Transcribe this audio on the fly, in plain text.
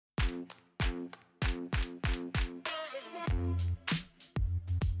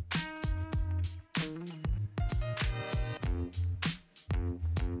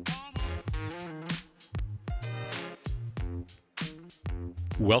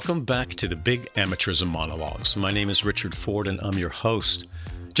Welcome back to the Big Amateurism Monologues. My name is Richard Ford and I'm your host.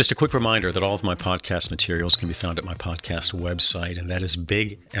 Just a quick reminder that all of my podcast materials can be found at my podcast website, and that is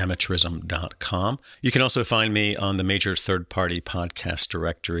bigamateurism.com. You can also find me on the major third-party podcast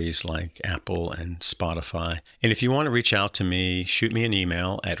directories like Apple and Spotify. And if you want to reach out to me, shoot me an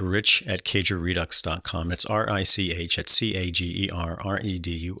email at rich@cagerredux.com. That's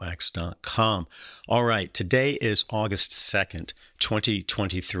RICH@CAGERREDUX.com. All right, today is August 2nd,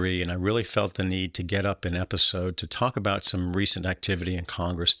 2023, and I really felt the need to get up an episode to talk about some recent activity in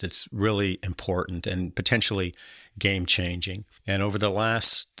Congress that's really important and potentially game-changing. And over the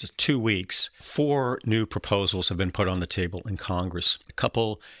last 2 weeks, 4 new proposals have been put on the table in Congress. A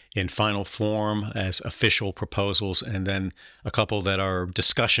couple in final form as official proposals, and then a couple that are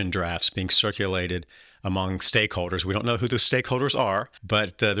discussion drafts being circulated among stakeholders. We don't know who those stakeholders are,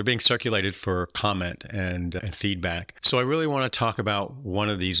 but they're being circulated for comment and feedback. So I really want to talk about one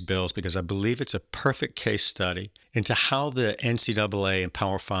of these bills because I believe it's a perfect case study into how the NCAA and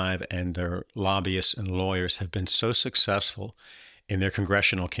Power 5 and their lobbyists and lawyers have been so successful in their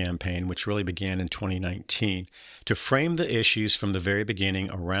congressional campaign, which really began in 2019, to frame the issues from the very beginning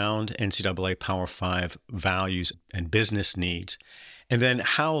around NCAA Power 5 values and business needs, and then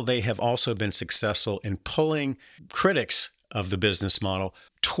how they have also been successful in pulling critics of the business model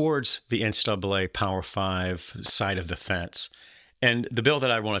towards the NCAA Power 5 side of the fence. And the bill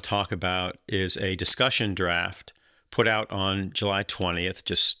that I want to talk about is a discussion draft put out on July 20th,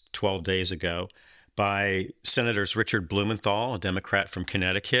 just 12 days ago, by Senators Richard Blumenthal, a Democrat from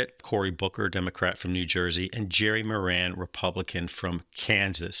Connecticut, Cory Booker, Democrat from New Jersey, and Jerry Moran, Republican from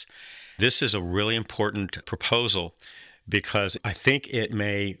Kansas. This is a really important proposal because I think it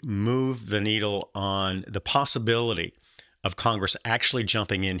may move the needle on the possibility of Congress actually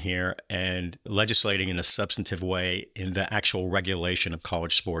jumping in here and legislating in a substantive way in the actual regulation of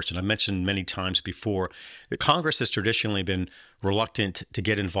college sports. And I mentioned many times before that Congress has traditionally been reluctant to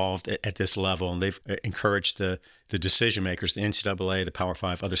get involved at this level, and they've encouraged the decision makers, the NCAA, the Power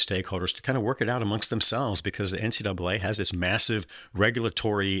 5, other stakeholders, to kind of work it out amongst themselves because the NCAA has this massive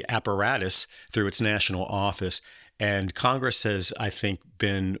regulatory apparatus through its national office. And Congress has, I think,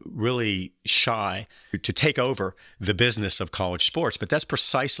 been really shy to take over the business of college sports. But that's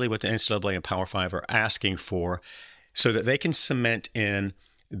precisely what the NCAA and Power 5 are asking for so that they can cement in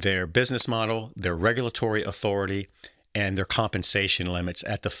their business model, their regulatory authority, and their compensation limits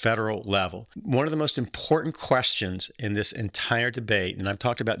at the federal level. One of the most important questions in this entire debate, and I've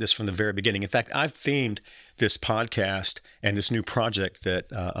talked about this from the very beginning. In fact, I've themed this podcast and this new project that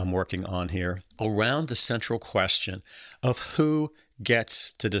I'm working on here around the central question of who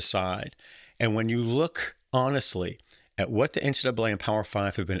gets to decide. And when you look honestly at what the NCAA and Power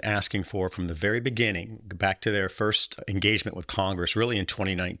 5 have been asking for from the very beginning, back to their first engagement with Congress, really in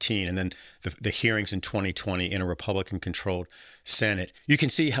 2019, and then the hearings in 2020 in a Republican-controlled Senate, you can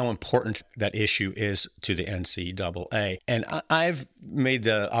see how important that issue is to the NCAA. And I've made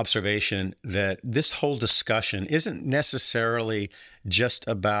the observation that this whole discussion isn't necessarily just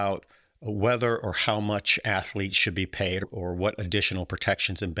about whether or how much athletes should be paid or what additional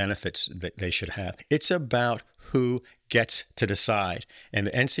protections and benefits that they should have. It's about who gets to decide. And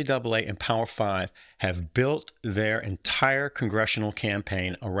the NCAA and Power 5 have built their entire congressional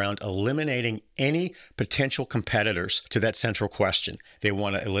campaign around eliminating any potential competitors to that central question. They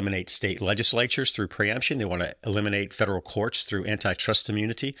want to eliminate state legislatures through preemption. They want to eliminate federal courts through antitrust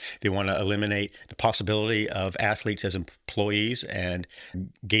immunity. They want to eliminate the possibility of athletes as employees and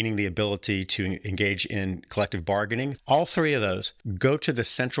gaining the ability to engage in collective bargaining. All 3 of those go to the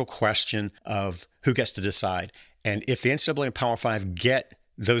central question of who gets to decide. And if the NCAA and Power 5 get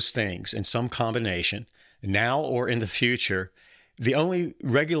those things in some combination, now or in the future, the only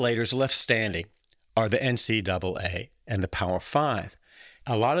regulators left standing are the NCAA and the Power 5.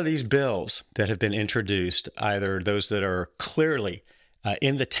 A lot of these bills that have been introduced, either those that are clearly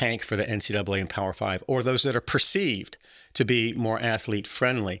in the tank for the NCAA and Power 5 or those that are perceived to be more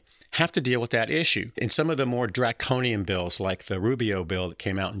athlete-friendly, have to deal with that issue. In some of the more draconian bills, like the Rubio bill that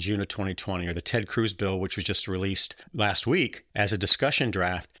came out in June of 2020, or the Ted Cruz bill, which was just released last week as a discussion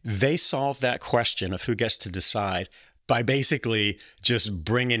draft, they solve that question of who gets to decide by basically just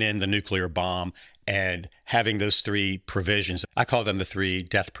bringing in the nuclear bomb and having those 3 provisions. I call them the 3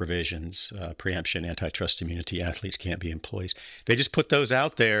 death provisions: preemption, antitrust immunity, athletes can't be employees. They just put those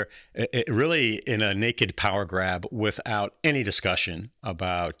out there really in a naked power grab without any discussion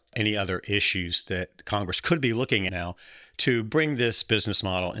about any other issues that Congress could be looking at now to bring this business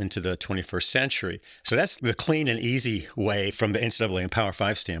model into the 21st century. So that's the clean and easy way from the NCAA and Power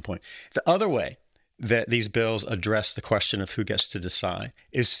 5 standpoint. The other way that these bills address the question of who gets to decide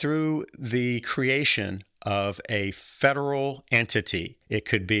is through the creation of a federal entity. It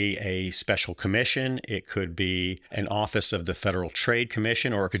could be a special commission, it could be an office of the Federal Trade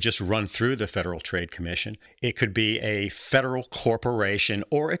Commission, or it could just run through the Federal Trade Commission. It could be a federal corporation,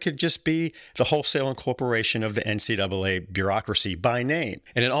 or it could just be the wholesale incorporation of the NCAA bureaucracy by name.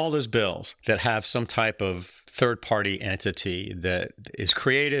 And in all those bills that have some type of third-party entity that is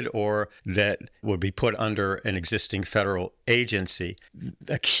created or that would be put under an existing federal agency,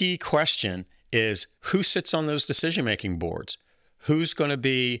 a key question is who sits on those decision-making boards? Who's going to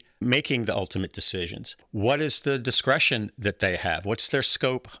be making the ultimate decisions? What is the discretion that they have? What's their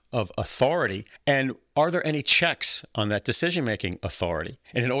scope of authority? And are there any checks on that decision-making authority?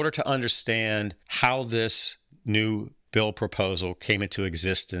 And in order to understand how this new bill proposal came into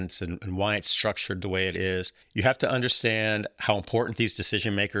existence and why it's structured the way it is, you have to understand how important these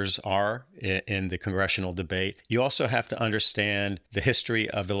decision makers are in the congressional debate. You also have to understand the history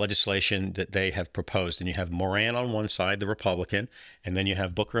of the legislation that they have proposed. And you have Moran on one side, the Republican, and then you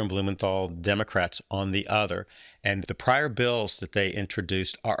have Booker and Blumenthal, Democrats, on the other. And the prior bills that they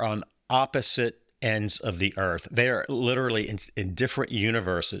introduced are on opposite ends of the earth. They are literally in different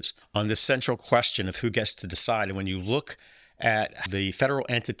universes on this central question of who gets to decide. And when you look at the federal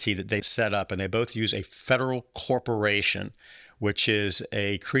entity that they set up, and they both use a federal corporation, which is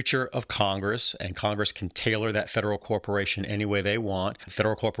a creature of Congress, and Congress can tailor that federal corporation any way they want.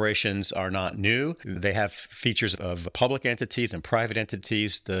 Federal corporations are not new. They have features of public entities and private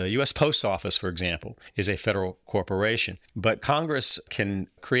entities. The U.S. Post Office, for example, is a federal corporation. But Congress can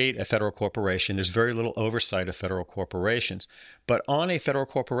create a federal corporation. There's very little oversight of federal corporations. But on a federal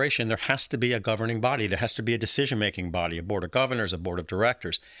corporation, there has to be a governing body. There has to be a decision-making body, a board of governors, a board of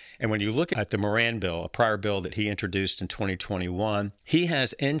directors. And when you look at the Moran bill, a prior bill that he introduced in 2021, he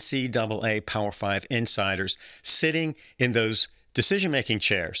has NCAA Power 5 insiders sitting in those decision-making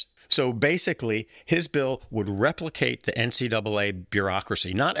chairs. So basically, his bill would replicate the NCAA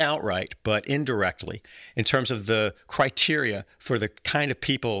bureaucracy, not outright, but indirectly, in terms of the criteria for the kind of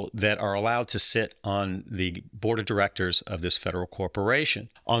people that are allowed to sit on the board of directors of this federal corporation.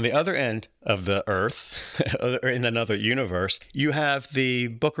 On the other end of the earth, in another universe, you have the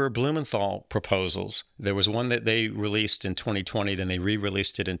Booker-Blumenthal proposals. There was one that they released in 2020, then they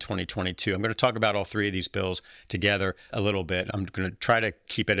re-released it in 2022. I'm going to talk about all three of these bills together a little bit. I'm going to try to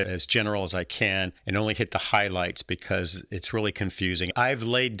keep it as general as I can and only hit the highlights because it's really confusing. I've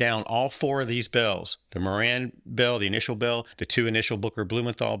laid down all four of these bills, the Moran bill, the initial bill, the two initial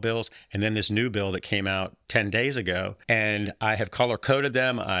Booker-Blumenthal bills, and then this new bill that came out 10 days ago. And I have color-coded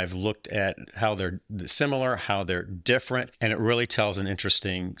them. I've looked at how they're similar, how they're different, and it really tells an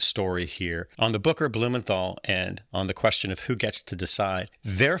interesting story here. On the Booker-Blumenthal end, on the question of who gets to decide,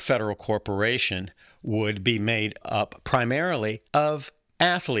 their federal corporation would be made up primarily of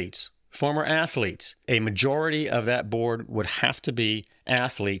athletes, former athletes. A majority of that board would have to be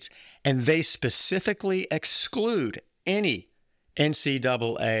athletes, and they specifically exclude any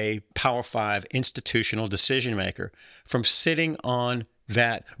NCAA Power 5 institutional decision maker from sitting on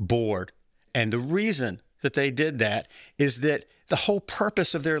that board. And the reason that they did that is that the whole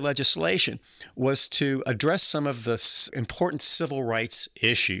purpose of their legislation was to address some of the important civil rights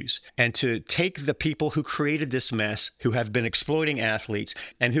issues and to take the people who created this mess, who have been exploiting athletes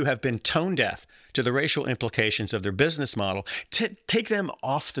and who have been tone deaf to the racial implications of their business model, to take them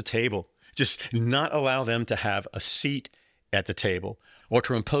off the table, just not allow them to have a seat at the table or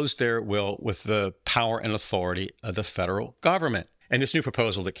to impose their will with the power and authority of the federal government. And this new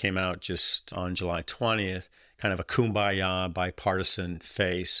proposal that came out just on July 20th, kind of a kumbaya, bipartisan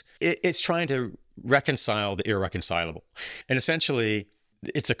face, it's trying to reconcile the irreconcilable. And essentially,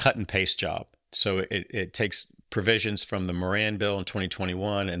 it's a cut and paste job. So it takes provisions from the Moran bill in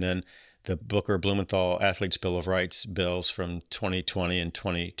 2021 and then the Booker-Blumenthal Athletes' Bill of Rights bills from 2020 and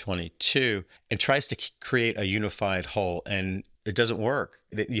 2022 and tries to create a unified whole. And it doesn't work.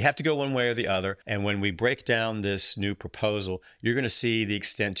 You have to go one way or the other. And when we break down this new proposal, you're going to see the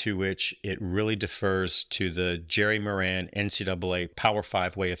extent to which it really defers to the Jerry Moran NCAA Power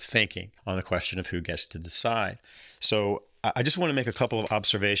 5 way of thinking on the question of who gets to decide. So I just want to make a couple of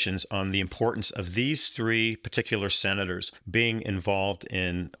observations on the importance of these three particular senators being involved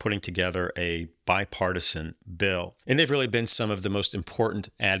in putting together a bipartisan bill. And they've really been some of the most important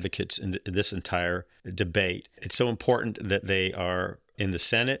advocates in this entire debate. It's so important that they are in the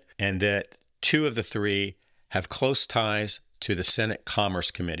Senate and that two of the three have close ties to the Senate Commerce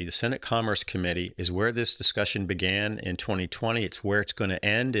Committee. The Senate Commerce Committee is where this discussion began in 2020. It's where it's going to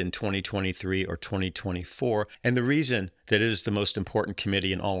end in 2023 or 2024. And the reason that it is the most important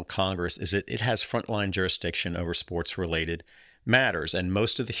committee in all of Congress is that it has frontline jurisdiction over sports-related matters. And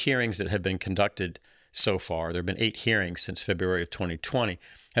most of the hearings that have been conducted so far, there have been 8 hearings since February of 2020,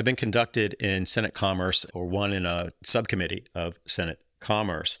 have been conducted in Senate Commerce or one in a subcommittee of Senate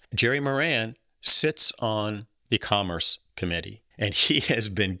Commerce. Jerry Moran sits on the Commerce Committee, and he has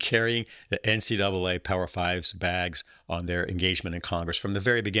been carrying the NCAA Power Five's bags on their engagement in Congress from the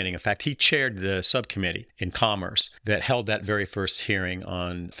very beginning. In fact, he chaired the subcommittee in Commerce that held that very first hearing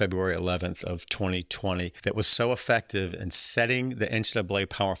on February 11th of 2020 that was so effective in setting the NCAA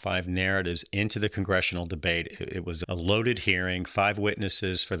Power Five narratives into the congressional debate. It was a loaded hearing, 5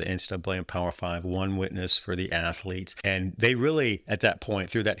 witnesses for the NCAA and Power Five, 1 witness for the athletes. And they really, at that point,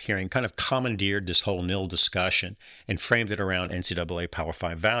 through that hearing, kind of commandeered this whole nil discussion and framed it around NCAA Power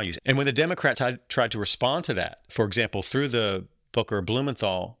Five values. And when the Democrats tried to respond to that, for example, through the Booker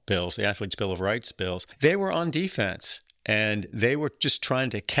Blumenthal bills, the Athletes' Bill of Rights bills, they were on defense and they were just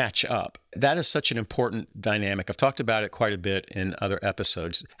trying to catch up. That is such an important dynamic. I've talked about it quite a bit in other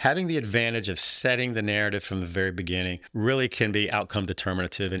episodes. Having the advantage of setting the narrative from the very beginning really can be outcome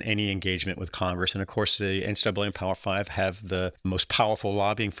determinative in any engagement with Congress. And of course, the NCAA and Power Five have the most powerful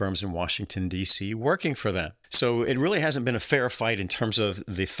lobbying firms in Washington, D.C. working for them. So it really hasn't been a fair fight in terms of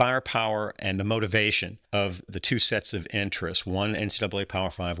the firepower and the motivation of the 2 sets of interests, one NCAA Power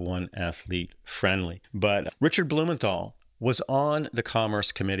Five, one athlete friendly. But Richard Blumenthal was on the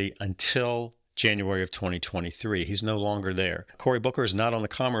Commerce Committee until January of 2023. He's no longer there. Cory Booker is not on the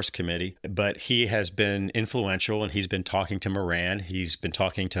Commerce Committee, but he has been influential and he's been talking to Moran. He's been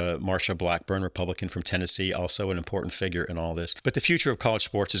talking to Marsha Blackburn, Republican from Tennessee, also an important figure in all this. But the future of college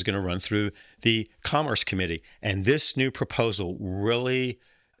sports is going to run through the Commerce Committee. And this new proposal really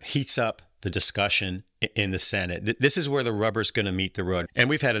heats up the discussion in the Senate. This is where the rubber's going to meet the road. And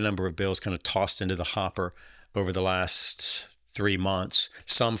we've had a number of bills kind of tossed into the hopper over the last 3 months,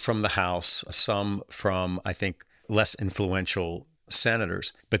 some from the House, some from, I think, less influential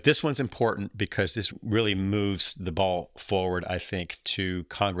senators. But this one's important because this really moves the ball forward, I think, to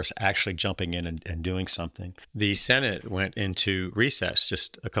Congress actually jumping in and doing something. The Senate went into recess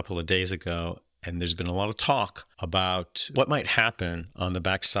just a couple of days ago, and there's been a lot of talk about what might happen on the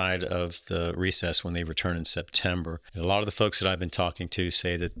backside of the recess when they return in September. And a lot of the folks that I've been talking to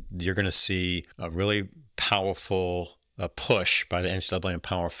say that you're going to see a really powerful push by the NCAA and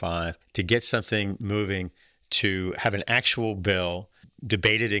Power Five to get something moving to have an actual bill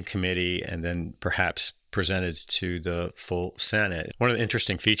debated in committee and then perhaps presented to the full Senate. One of the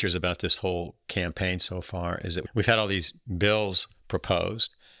interesting features about this whole campaign so far is that we've had all these bills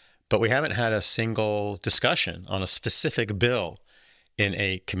proposed, but we haven't had a single discussion on a specific bill in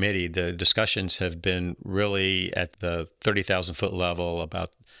a committee. The discussions have been really at the 30,000-foot level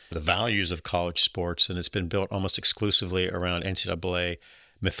about the values of college sports, and it's been built almost exclusively around NCAA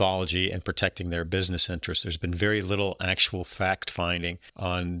mythology and protecting their business interests. There's been very little actual fact-finding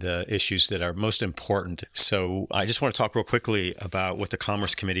on the issues that are most important. So I just want to talk real quickly about what the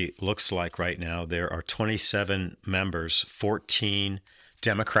Commerce Committee looks like right now. There are 27 members, 14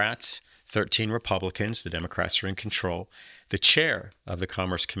 Democrats, 13 Republicans. The Democrats are in control. The chair of the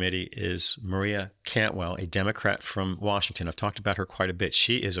Commerce Committee is Maria Cantwell, a Democrat from Washington. I've talked about her quite a bit.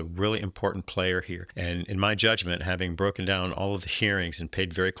 She is a really important player here. And in my judgment, having broken down all of the hearings and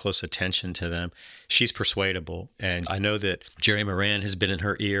paid very close attention to them, she's persuadable. And I know that Jerry Moran has been in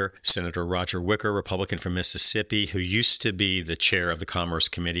her ear. Senator Roger Wicker, Republican from Mississippi, who used to be the chair of the Commerce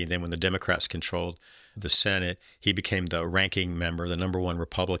Committee. And then when the Democrats controlled the Senate, he became the ranking member, the number 1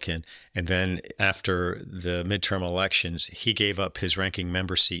 Republican. And then after the midterm elections, he gave up his ranking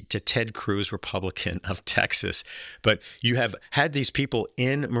member seat to Ted Cruz, Republican of Texas. But you have had these people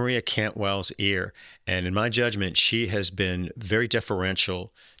in Maria Cantwell's ear. And in my judgment, she has been very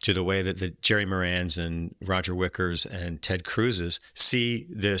deferential to the way that the Jerry Morans and Roger Wickers and Ted Cruzes see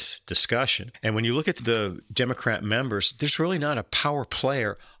this discussion. And when you look at the Democrat members, there's really not a power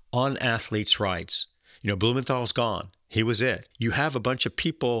player on athletes' rights. You know, Blumenthal's gone. He was it. You have a bunch of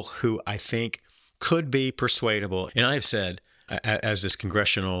people who I think could be persuadable. And I've said, as this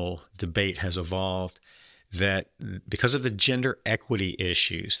congressional debate has evolved, that because of the gender equity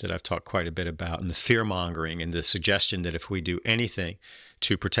issues that I've talked quite a bit about, and the fear-mongering and the suggestion that if we do anything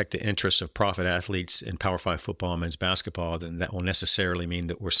to protect the interests of profit athletes in Power 5 football and men's basketball, then that will necessarily mean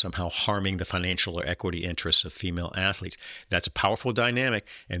that we're somehow harming the financial or equity interests of female athletes. That's a powerful dynamic,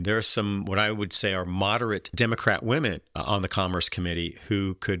 and there are some, what I would say, are moderate Democrat women on the Commerce Committee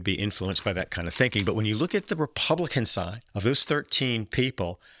who could be influenced by that kind of thinking. But when you look at the Republican side of those 13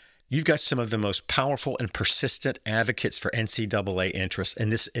 people, you've got some of the most powerful and persistent advocates for NCAA interests in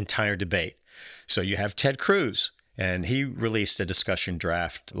this entire debate. So you have Ted Cruz, and he released a discussion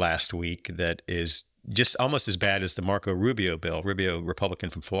draft last week that is just almost as bad as the Marco Rubio bill. Rubio, Republican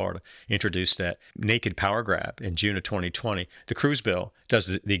from Florida, introduced that naked power grab in June of 2020. The Cruz bill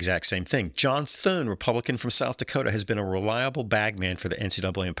does the exact same thing. John Thune, Republican from South Dakota, has been a reliable bagman for the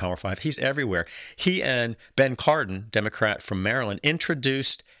NCAA and Power 5. He's everywhere. He and Ben Cardin, Democrat from Maryland,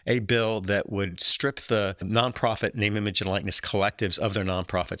 introduced a bill that would strip the nonprofit name, image, and likeness collectives of their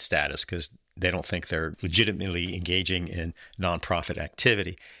nonprofit status because they don't think they're legitimately engaging in nonprofit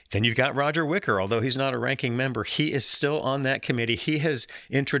activity. Then you've got Roger Wicker. Although he's not a ranking member, he is still on that committee. He has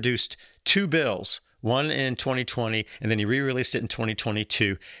introduced two bills, one in 2020, and then he re-released it in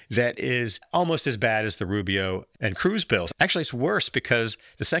 2022, that is almost as bad as the Rubio and Cruz bills. Actually, it's worse because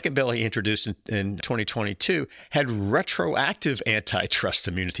the second bill he introduced in 2022 had retroactive antitrust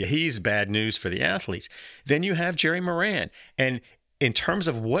immunity. He's bad news for the athletes. Then you have Jerry Moran. And in terms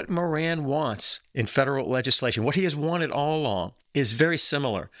of what Moran wants in federal legislation, what he has wanted all along is very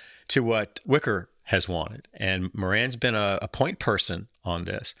similar to what Wicker has wanted. And Moran's been a point person on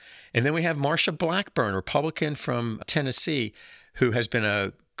this. And then we have Marsha Blackburn, Republican from Tennessee, who has been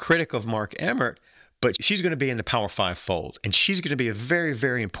a critic of Mark Emmert, but she's going to be in the Power 5 fold. And she's going to be a very,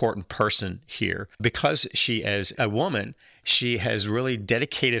 very important person here because she, as a woman, she has really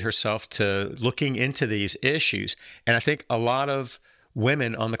dedicated herself to looking into these issues. And I think a lot of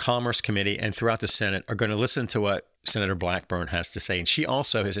women on the Commerce Committee and throughout the Senate are going to listen to what Senator Blackburn has to say. And she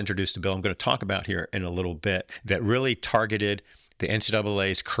also has introduced a bill I'm going to talk about here in a little bit that really targeted the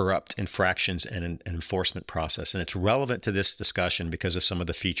NCAA's corrupt infractions and an enforcement process. And it's relevant to this discussion because of some of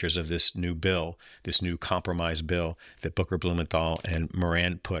the features of this new bill, this new compromise bill that Booker, Blumenthal, and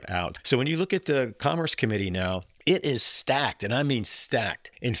Moran put out. So when you look at the Commerce Committee now, it is stacked, and I mean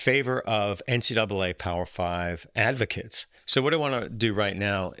stacked, in favor of NCAA Power 5 advocates. So what I want to do right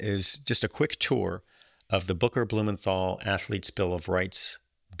now is just a quick tour of the Booker Blumenthal Athletes Bill of Rights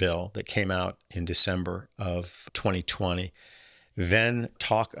bill that came out in December of 2020. Then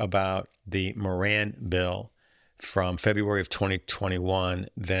talk about the Moran bill from February of 2021,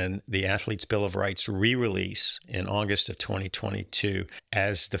 then the Athletes Bill of Rights re-release in August of 2022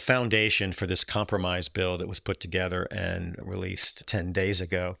 as the foundation for this compromise bill that was put together and released 10 days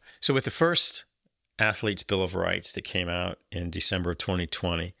ago. So with the first Athletes Bill of Rights that came out in December of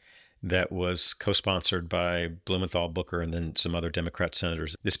 2020, that was co-sponsored by Blumenthal, Booker, and then some other Democrat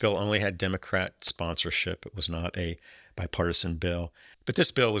senators. This bill only had Democrat sponsorship. It was not a bipartisan bill. But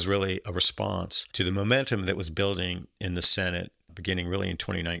this bill was really a response to the momentum that was building in the Senate, beginning really in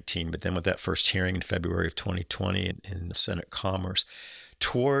 2019, but then with that first hearing in February of 2020 in the Senate Commerce,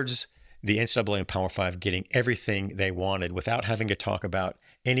 towards the NCAA and Power 5 getting everything they wanted without having to talk about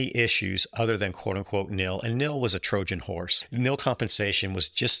any issues other than quote-unquote nil. And nil was a Trojan horse. Nil compensation was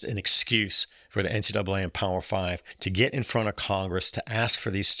just an excuse for the NCAA and Power 5 to get in front of Congress to ask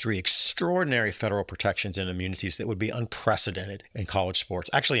for these three extraordinary federal protections and immunities that would be unprecedented in college sports,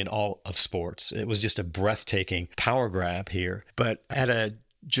 actually in all of sports. It was just a breathtaking power grab here. But at a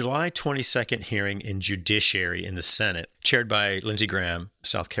July 22nd hearing in Judiciary in the Senate, chaired by Lindsey Graham,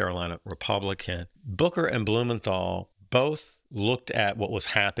 South Carolina Republican, Booker and Blumenthal both looked at what was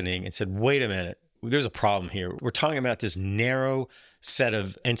happening and said, wait a minute, there's a problem here. We're talking about this narrow set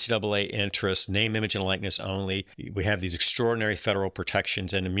of NCAA interests, name, image, and likeness only. We have these extraordinary federal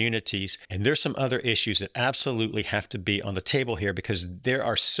protections and immunities, and there's some other issues that absolutely have to be on the table here because there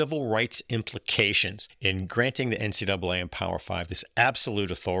are civil rights implications in granting the NCAA and Power 5 this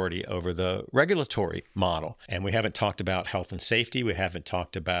absolute authority over the regulatory model. And we haven't talked about health and safety. We haven't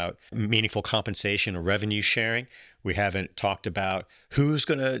talked about meaningful compensation or revenue sharing. We haven't talked about who's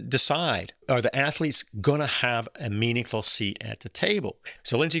going to decide. Are the athletes going to have a meaningful seat at the table?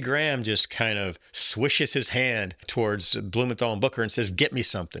 So Lindsey Graham just kind of swishes his hand towards Blumenthal and Booker and says, get me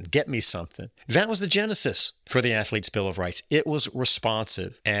something, get me something. That was the genesis for the Athletes Bill of Rights. It was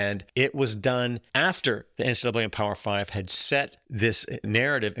responsive, and it was done after the NCAA and Power 5 had set this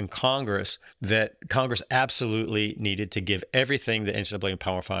narrative in Congress that Congress absolutely needed to give everything the NCAA and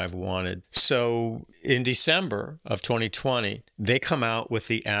Power 5 wanted. So in December of 2020, they come come out with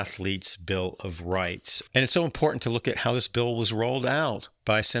the Athletes' Bill of Rights. And it's so important to look at how this bill was rolled out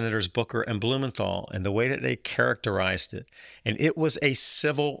by Senators Booker and Blumenthal and the way that they characterized it. And it was a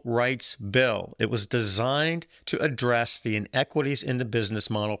civil rights bill. It was designed to address the inequities in the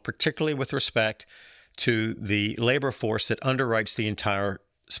business model, particularly with respect to the labor force that underwrites the entire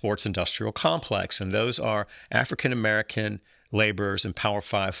sports industrial complex. And those are African American laborers in Power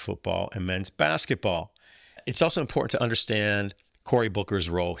 5 football and men's basketball. It's also important to understand Cory Booker's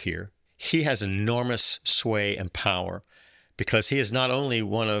role here. He has enormous sway and power because he is not only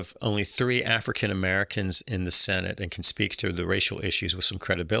one of only 3 African Americans in the Senate and can speak to the racial issues with some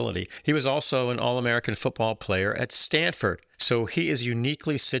credibility. He was also an All-American football player at Stanford. So he is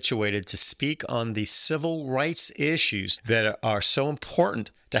uniquely situated to speak on the civil rights issues that are so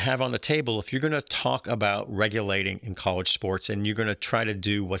important to have on the table if you're going to talk about regulating in college sports and you're going to try to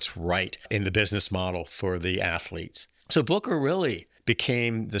do what's right in the business model for the athletes. So Booker really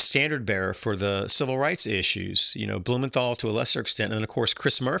became the standard bearer for the civil rights issues. Blumenthal to a lesser extent, and of course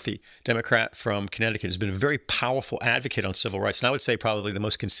Chris Murphy, Democrat from Connecticut, has been a very powerful advocate on civil rights, and I would say probably the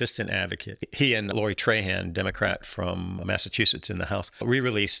most consistent advocate. He and Lori Trahan, Democrat from Massachusetts in the House,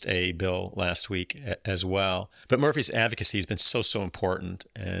 re-released a bill last week as well. But Murphy's advocacy has been so important,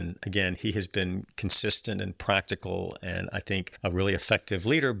 and again, he has been consistent and practical, and I think a really effective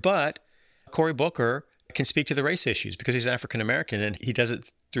leader. But Cory Booker can speak to the race issues because he's African American, and he does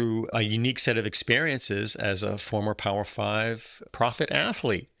it through a unique set of experiences as a former Power 5 profit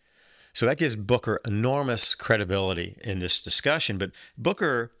athlete. So that gives Booker enormous credibility in this discussion. But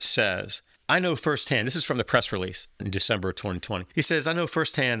Booker says, I know firsthand, this is from the press release in December of 2020. He says, I know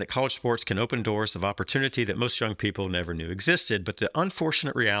firsthand that college sports can open doors of opportunity that most young people never knew existed. But the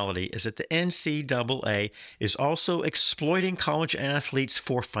unfortunate reality is that the NCAA is also exploiting college athletes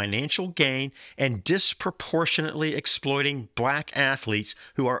for financial gain and disproportionately exploiting black athletes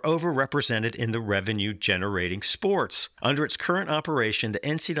who are overrepresented in the revenue-generating sports. Under its current operation, the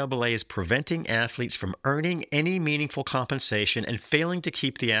NCAA is preventing athletes from earning any meaningful compensation and failing to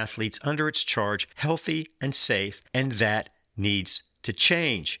keep the athletes under its charge healthy and safe, and that needs to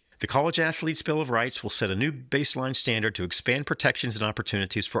change. The College Athletes' Bill of Rights will set a new baseline standard to expand protections and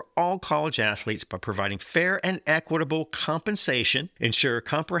opportunities for all college athletes by providing fair and equitable compensation, ensure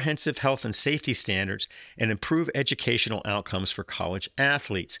comprehensive health and safety standards, and improve educational outcomes for college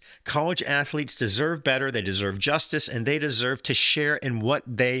athletes. College athletes deserve better, they deserve justice, and they deserve to share in what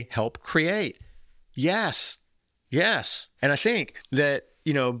they help create. Yes. And I think that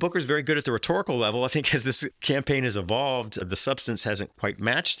Booker's very good at the rhetorical level. I think as this campaign has evolved, the substance hasn't quite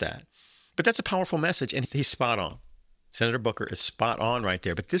matched that. But that's a powerful message, and he's spot on. Senator Booker is spot on right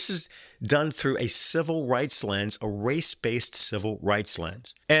there. But this is done through a civil rights lens, a race-based civil rights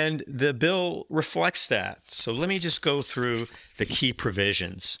lens. And the bill reflects that. So let me just go through the key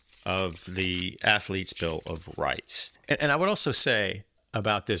provisions of the Athletes' Bill of Rights. And I would also say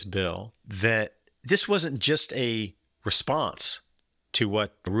about this bill that this wasn't just a response to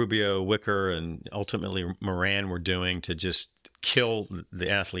what Rubio, Wicker, and ultimately Moran were doing to just kill the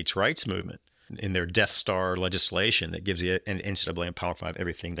athletes' rights movement in their Death Star legislation that gives the NCAA and Power 5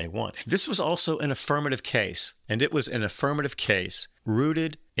 everything they want. This was also an affirmative case, and it was an affirmative case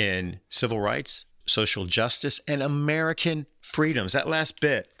rooted in civil rights, social justice, and American freedoms. That last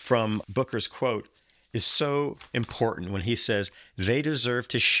bit from Booker's quote is so important when he says they deserve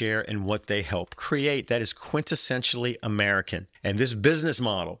to share in what they help create. That is quintessentially American. And this business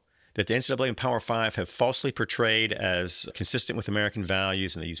model that the NCAA and Power 5 have falsely portrayed as consistent with American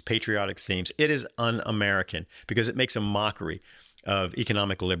values, and they use patriotic themes, it is un-American because it makes a mockery of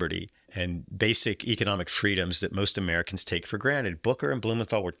economic liberty and basic economic freedoms that most Americans take for granted. Booker and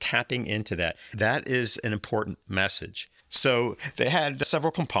Blumenthal were tapping into that. That is an important message. So they had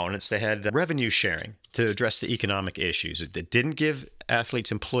several components. They had revenue sharing to address the economic issues. It didn't give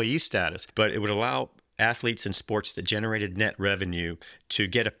athletes employee status, but it would allow athletes in sports that generated net revenue to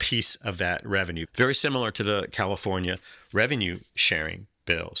get a piece of that revenue. Very similar to the California revenue sharing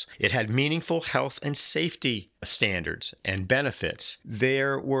bills. It had meaningful health and safety standards and benefits.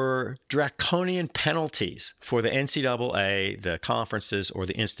 There were draconian penalties for the NCAA, the conferences, or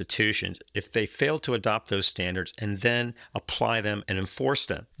the institutions if they failed to adopt those standards and then apply them and enforce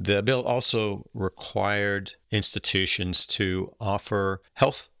them. The bill also required institutions to offer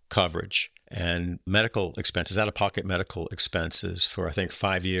health coverage and medical expenses, out-of-pocket medical expenses for, I think,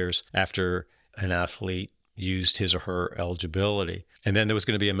 5 years after an athlete used his or her eligibility. And then there was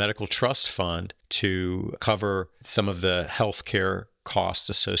going to be a medical trust fund to cover some of the health care costs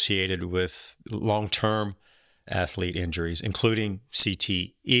associated with long-term athlete injuries, including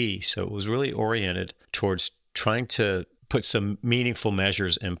CTE. So it was really oriented towards trying to put some meaningful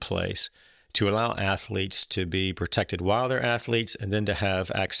measures in place to allow athletes to be protected while they're athletes and then to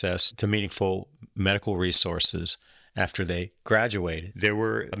have access to meaningful medical resources after they graduated. There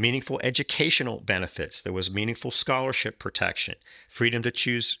were meaningful educational benefits. There was meaningful scholarship protection, freedom to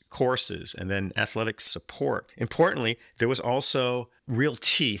choose courses, and then athletic support. Importantly, there was also real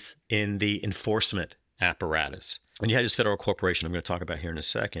teeth in the enforcement apparatus. And you had this federal corporation I'm going to talk about here in a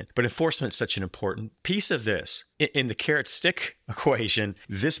second. But enforcement is such an important piece of this. In the carrot-stick equation,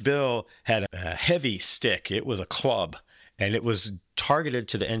 this bill had a heavy stick. It was a club. And it was targeted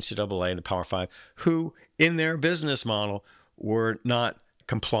to the NCAA and the Power Five, who, in their business model, were not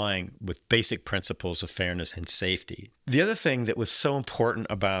complying with basic principles of fairness and safety. The other thing that was so important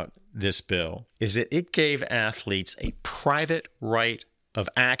about this bill is that it gave athletes a private right of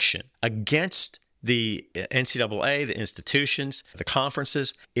action against the NCAA, the institutions, the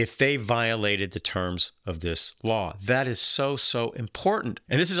conferences, if they violated the terms of this law. That is so, so important.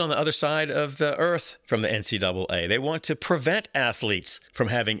 And this is on the other side of the earth from the NCAA. They want to prevent athletes from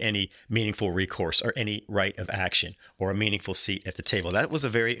having any meaningful recourse or any right of action or a meaningful seat at the table. That was a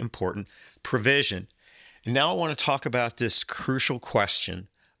very important provision. And now I want to talk about this crucial question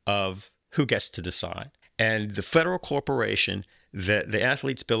of who gets to decide. And the federal corporation that the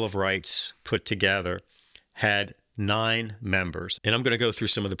Athletes' Bill of Rights put together had 9 members. And I'm going to go through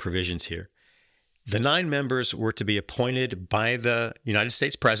some of the provisions here. The 9 members were to be appointed by the United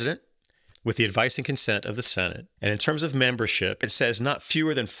States President with the advice and consent of the Senate. And in terms of membership, it says not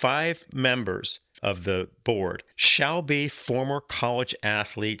fewer than 5 members of the board shall be former college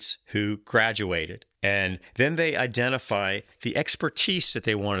athletes who graduated. And then they identify the expertise that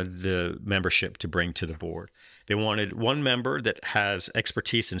they wanted the membership to bring to the board. They wanted one member that has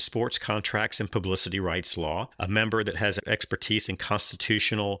expertise in sports contracts and publicity rights law, a member that has expertise in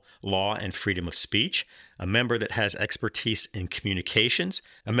constitutional law and freedom of speech, a member that has expertise in communications,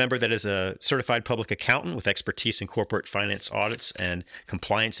 a member that is a certified public accountant with expertise in corporate finance audits and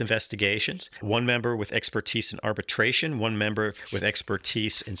compliance investigations, one member with expertise in arbitration, one member with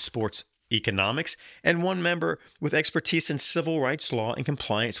expertise in sports economics, and one member with expertise in civil rights law and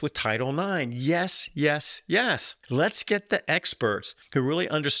compliance with Title IX. Yes, yes, yes. Let's get the experts who really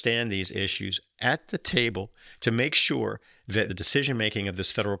understand these issues at the table to make sure that the decision-making of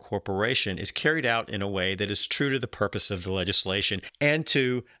this federal corporation is carried out in a way that is true to the purpose of the legislation and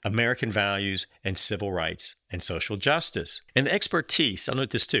to American values and civil rights and social justice. And the expertise, I'll note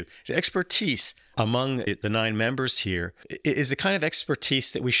this too, the expertise among the 9 members here is the kind of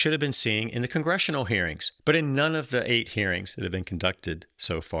expertise that we should have been seeing in the congressional hearings. But in none of the 8 hearings that have been conducted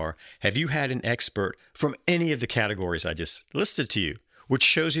so far have you had an expert from any of the categories I just listed to you, which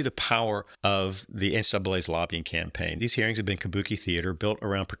shows you the power of the NCAA's lobbying campaign. These hearings have been kabuki theater built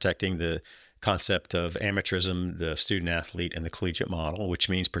around protecting the concept of amateurism, the student athlete, and the collegiate model, which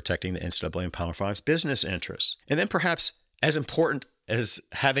means protecting the NCAA and Power Five's business interests. And then perhaps as important as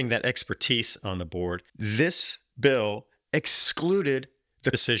having that expertise on the board, this bill excluded the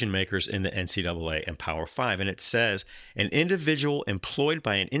decision makers in the NCAA and Power Five. And it says, an individual employed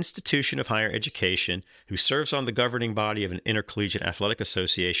by an institution of higher education who serves on the governing body of an intercollegiate athletic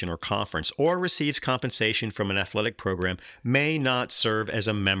association or conference or receives compensation from an athletic program may not serve as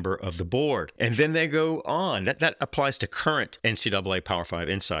a member of the board. And then they go on. That applies to current NCAA Power Five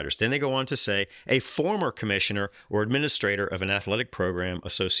insiders. Then they go on to say, a former commissioner or administrator of an athletic program,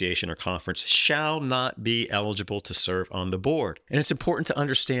 association, or conference shall not be eligible to serve on the board. And it's important to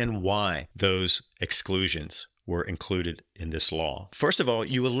understand why those exclusions were included in this law. First of all,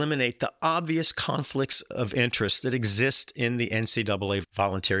 you eliminate the obvious conflicts of interest that exist in the NCAA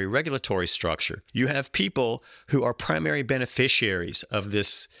voluntary regulatory structure. You have people who are primary beneficiaries of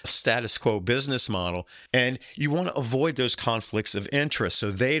this status quo business model, and you want to avoid those conflicts of interest so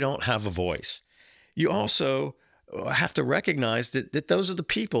they don't have a voice. You also have to recognize that those are the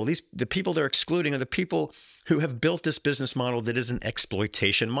people. The people they're excluding are the people who have built this business model that is an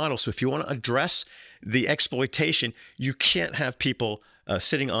exploitation model. So if you want to address the exploitation, you can't have people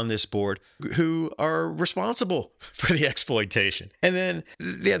sitting on this board who are responsible for the exploitation. And then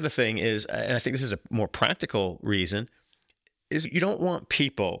the other thing is, and I think this is a more practical reason, is you don't want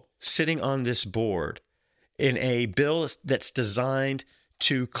people sitting on this board in a bill that's designed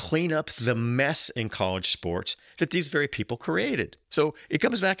to clean up the mess in college sports that these very people created. So it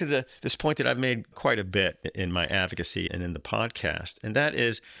comes back to this point that I've made quite a bit in my advocacy and in the podcast, and that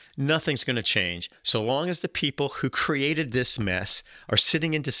is nothing's going to change so long as the people who created this mess are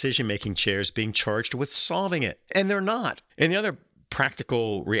sitting in decision-making chairs being charged with solving it. And they're not. And the other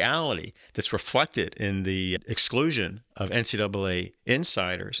practical reality that's reflected in the exclusion of NCAA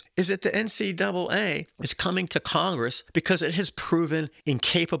insiders is that the NCAA is coming to Congress because it has proven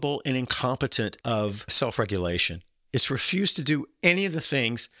incapable and incompetent of self-regulation. It's refused to do any of the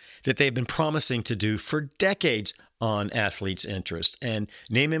things that they've been promising to do for decades on athletes' interest, and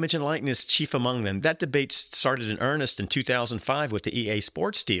name, image, and likeness chief among them. That debate started in earnest in 2005 with the EA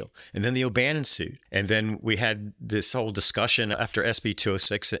Sports deal, and then the O'Bannon suit. And then we had this whole discussion after SB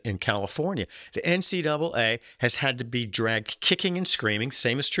 206 in California. The NCAA has had to be dragged kicking and screaming,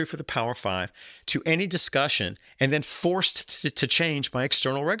 same is true for the Power Five, to any discussion, and then forced to change by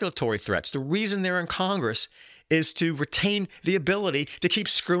external regulatory threats. The reason they're in Congress is to retain the ability to keep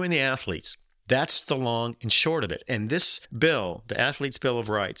screwing the athletes. That's the long and short of it. And this bill, the Athletes' Bill of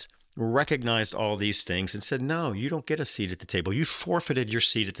Rights, recognized all these things and said, no, you don't get a seat at the table. You forfeited your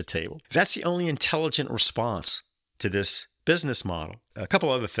seat at the table. That's the only intelligent response to this business model. A couple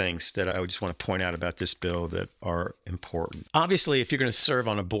other things that I would just want to point out about this bill that are important. Obviously, if you're going to serve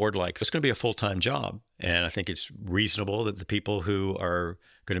on a board like this, it's going to be a full-time job. And I think it's reasonable that the people who are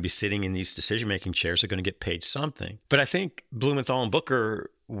going to be sitting in these decision-making chairs are going to get paid something. But I think Blumenthal and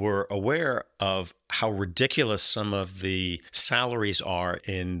Booker were aware of how ridiculous some of the salaries are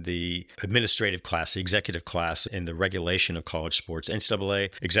in the administrative class, the executive class, in the regulation of college sports. NCAA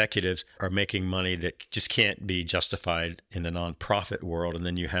executives are making money that just can't be justified in the nonprofit world. And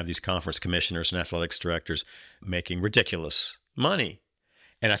then you have these conference commissioners and athletics directors making ridiculous money.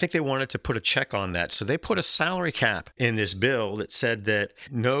 And I think they wanted to put a check on that. So they put a salary cap in this bill that said that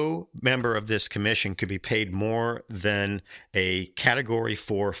no member of this commission could be paid more than a Category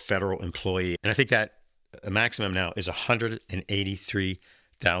 4 federal employee. And I think that maximum now is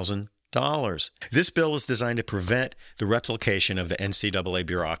 $183,000. This bill is designed to prevent the replication of the NCAA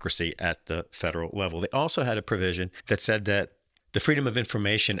bureaucracy at the federal level. They also had a provision that said that the Freedom of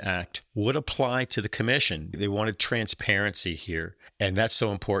Information Act would apply to the commission. They wanted transparency here, and that's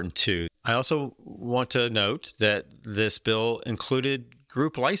so important too. I also want to note that this bill included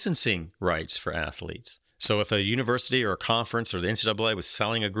group licensing rights for athletes. So if a university or a conference or the NCAA was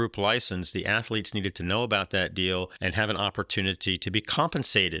selling a group license, the athletes needed to know about that deal and have an opportunity to be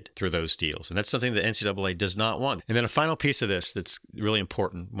compensated through those deals. And that's something the NCAA does not want. And then a final piece of this that's really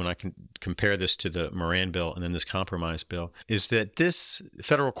important when I can compare this to the Moran bill and then this compromise bill is that this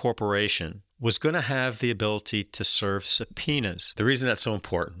federal corporation was going to have the ability to serve subpoenas. The reason that's so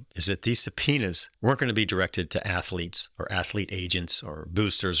important is that these subpoenas weren't going to be directed to athletes or athlete agents or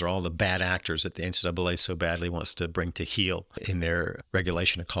boosters or all the bad actors that the NCAA so badly wants to bring to heel in their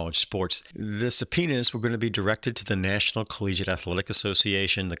regulation of college sports. The subpoenas were going to be directed to the National Collegiate Athletic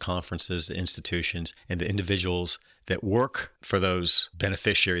Association, the conferences, the institutions, and the individuals that work for those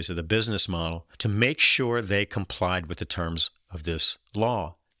beneficiaries of the business model to make sure they complied with the terms of this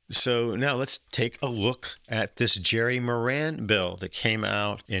law. So now let's take a look at this Jerry Moran bill that came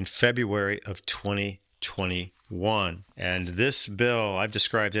out in February of 2021. And this bill, I've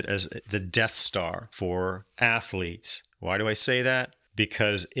described it as the Death Star for athletes. Why do I say that?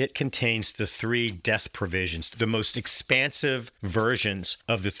 Because it contains the 3 death provisions, the most expansive versions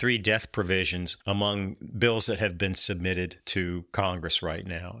of the 3 death provisions among bills that have been submitted to Congress right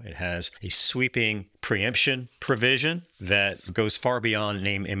now. It has a sweeping preemption provision that goes far beyond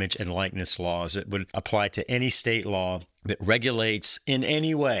name, image, and likeness laws. It would apply to any state law that regulates in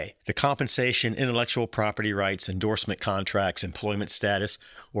any way the compensation, intellectual property rights, endorsement contracts, employment status,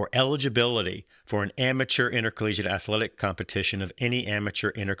 or eligibility for an amateur intercollegiate athletic competition of any amateur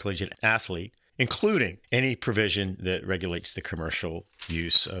intercollegiate athlete, including any provision that regulates the commercial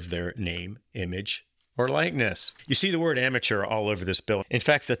use of their name, image, or likeness. You see the word amateur all over this bill. In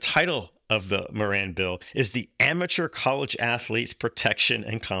fact, the title of the Moran bill is the Amateur College Athletes Protection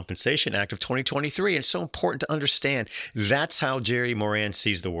and Compensation Act of 2023. And it's so important to understand that's how Jerry Moran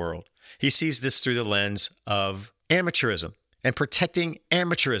sees the world. He sees this through the lens of amateurism and protecting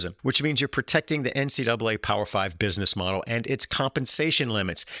amateurism, which means you're protecting the NCAA Power 5 business model and its compensation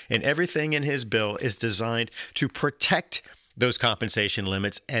limits. And everything in his bill is designed to protect those compensation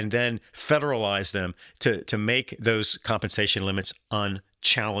limits and then federalize them to make those compensation limits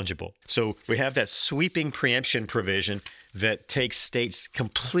unchallengeable. So we have that sweeping preemption provision that takes states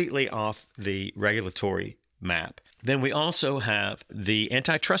completely off the regulatory map. Then we also have the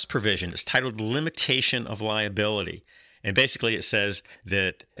antitrust provision. It's titled Limitation of Liability. And basically it says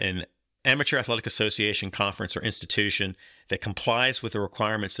that an amateur athletic association, conference, or institution that complies with the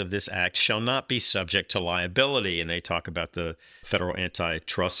requirements of this act shall not be subject to liability. And they talk about the federal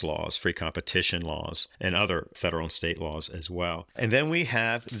antitrust laws, free competition laws, and other federal and state laws as well. And then we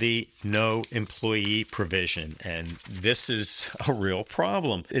have the no employee provision. And this is a real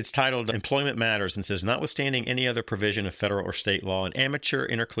problem. It's titled Employment Matters and says, notwithstanding any other provision of federal or state law, an amateur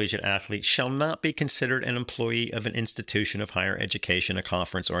intercollegiate athlete shall not be considered an employee of an institution of higher education, a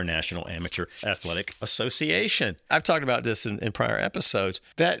conference, or a national amateur athletic association. I've talked about this in prior episodes.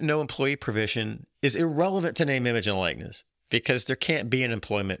 That no employee provision is irrelevant to name, image, and likeness, because there can't be an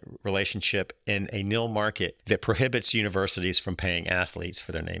employment relationship in a nil market that prohibits universities from paying athletes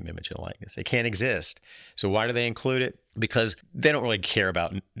for their name, image, and likeness. It can't exist. So why do they include it? Because they don't really care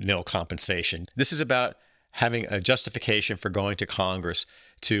about nil compensation. This is about having a justification for going to Congress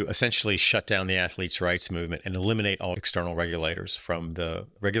to essentially shut down the athletes' rights movement and eliminate all external regulators from the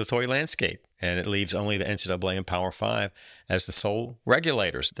regulatory landscape. And it leaves only the NCAA and Power 5 as the sole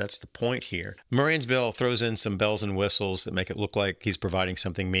regulators. That's the point here. Moran's bill throws in some bells and whistles that make it look like he's providing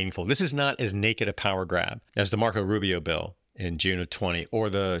something meaningful. This is not as naked a power grab as the Marco Rubio bill in June of 20, or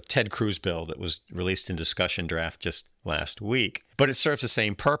the Ted Cruz bill that was released in discussion draft just last week. But it serves the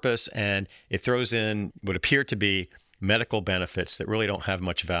same purpose, and it throws in what appear to be medical benefits that really don't have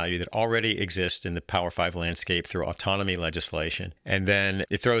much value, that already exist in the Power 5 landscape through autonomy legislation. And then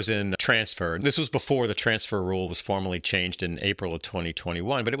it throws in transfer. This was before the transfer rule was formally changed in April of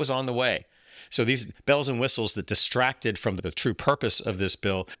 2021, but it was on the way. So these bells and whistles that distracted from the true purpose of this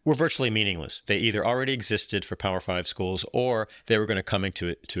bill were virtually meaningless. They either already existed for Power 5 schools or they were going to come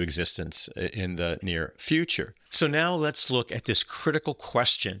into existence in the near future. So now let's look at this critical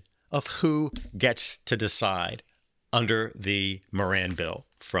question of who gets to decide under the Moran bill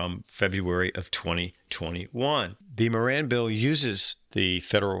from February of 2021. The Moran bill uses the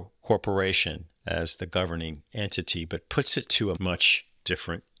federal corporation as the governing entity, but puts it to a much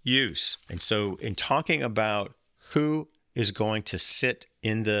different use. And so in talking about who is going to sit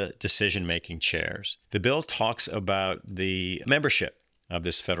in the decision-making chairs, the bill talks about the membership of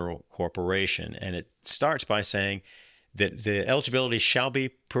this federal corporation. And it starts by saying that the eligibility shall be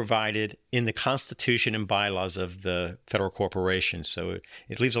provided in the Constitution and bylaws of the federal corporation. So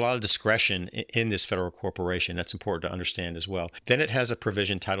it leaves a lot of discretion in this federal corporation. That's important to understand as well. Then it has a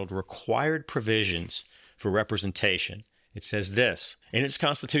provision titled Required Provisions for Representation. It says this: in its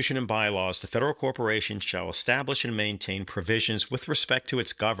Constitution and bylaws, the federal corporation shall establish and maintain provisions with respect to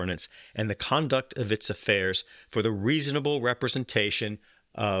its governance and the conduct of its affairs for the reasonable representation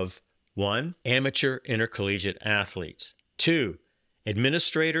of 1. Amateur intercollegiate athletes. 2.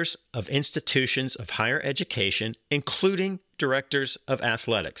 Administrators of institutions of higher education, including directors of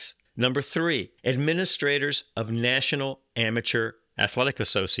athletics. 3. Administrators of national amateur athletic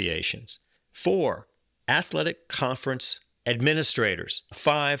associations. 4. Athletic conference administrators.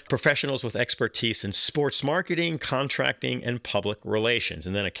 5. Professionals with expertise in sports marketing, contracting, and public relations.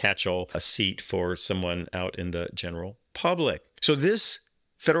 And then a catch-all, a seat for someone out in the general public. So this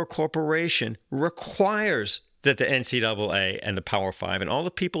federal corporation requires that the NCAA and the Power 5 and all the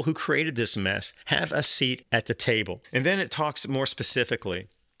people who created this mess have a seat at the table. And then it talks more specifically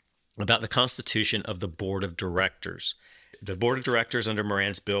about the constitution of the board of directors. The board of directors under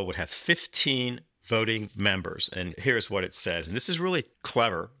Moran's bill would have 15 voting members. And here's what it says. And this is really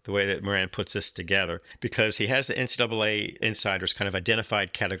clever, the way that Moran puts this together, because he has the NCAA insiders kind of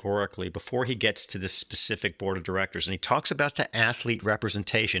identified categorically before he gets to this specific board of directors. And he talks about the athlete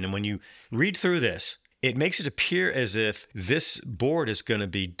representation. And when you read through this, it makes it appear as if this board is going to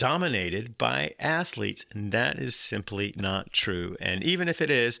be dominated by athletes. And that is simply not true. And even if it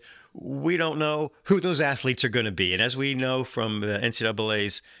is, we don't know who those athletes are going to be. And as we know from the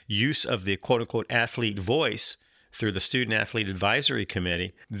NCAA's use of the quote-unquote athlete voice through the Student Athlete Advisory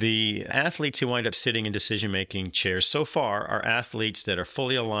Committee, the athletes who wind up sitting in decision-making chairs so far are athletes that are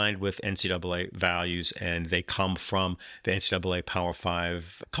fully aligned with NCAA values, and they come from the NCAA Power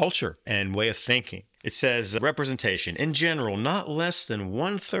 5 culture and way of thinking. It says, representation. In general, not less than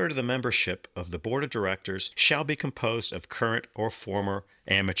 1/3 of the membership of the board of directors shall be composed of current or former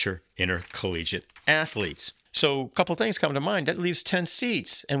amateur intercollegiate athletes. So a couple things come to mind. That leaves 10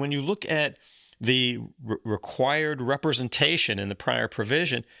 seats. And when you look at the required representation in the prior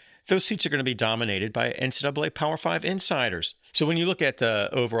provision, those seats are going to be dominated by NCAA Power 5 insiders. So when you look at the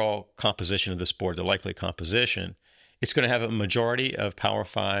overall composition of this board, the likely composition, it's going to have a majority of Power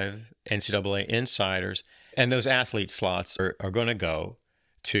 5 NCAA insiders, and those athlete slots are going to go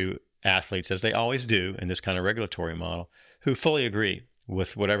to athletes, as they always do in this kind of regulatory model, who fully agree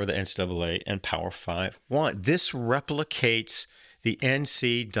with whatever the NCAA and Power 5 want. This replicates the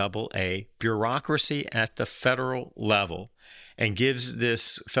NCAA bureaucracy at the federal level and gives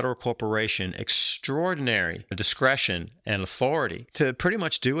this federal corporation extraordinary discretion and authority to pretty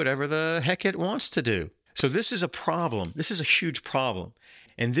much do whatever the heck it wants to do. So this is a problem. This is a huge problem.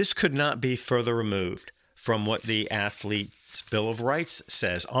 And this could not be further removed from what the Athletes' Bill of Rights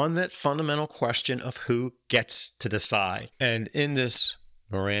says on that fundamental question of who gets to decide. And in this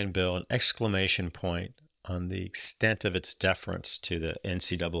Moran bill, an exclamation point on the extent of its deference to the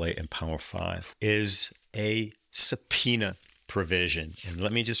NCAA and Power 5 is a subpoena provision. And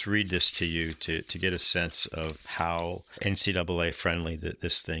let me just read this to you to get a sense of how NCAA friendly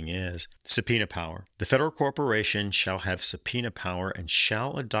this thing is. Subpoena power. The federal corporation shall have subpoena power and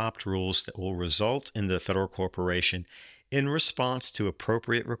shall adopt rules that will result in the federal corporation, in response to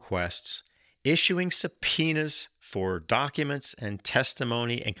appropriate requests, issuing subpoenas for documents and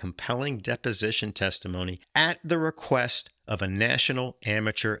testimony and compelling deposition testimony at the request of a National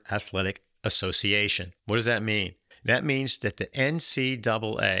Amateur Athletic Association. What does that mean? That means that the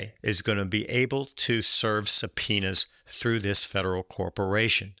NCAA is going to be able to serve subpoenas through this federal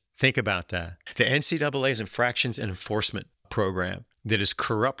corporation. Think about that. The NCAA's infractions and enforcement program that is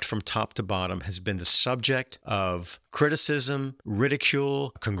corrupt from top to bottom has been the subject of criticism,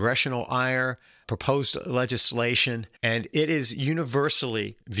 ridicule, congressional ire, proposed legislation, and it is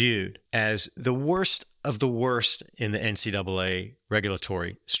universally viewed as the worst of the worst in the NCAA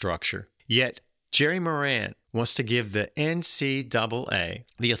regulatory structure. Yet, Jerry Moran wants to give the NCAA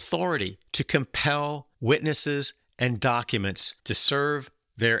the authority to compel witnesses and documents to serve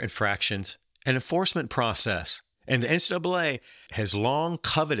their infractions and enforcement process. And the NCAA has long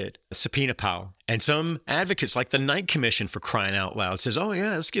coveted subpoena power. And some advocates, like the Knight Commission, for crying out loud, says, oh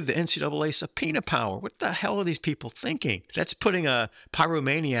yeah, let's give the NCAA subpoena power. What the hell are these people thinking? That's putting a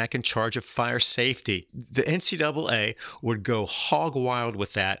pyromaniac in charge of fire safety. The NCAA would go hog wild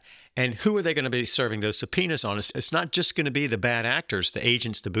with that. And who are they going to be serving those subpoenas on? It's not just going to be the bad actors, the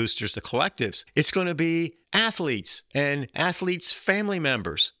agents, the boosters, the collectives. It's going to be athletes and athletes' family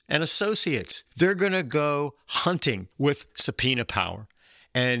members and associates. They're going to go hunting with subpoena power,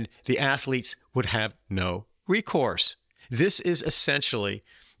 and the athletes would have no recourse. This is essentially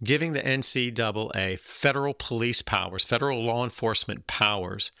giving the NCAA federal police powers, federal law enforcement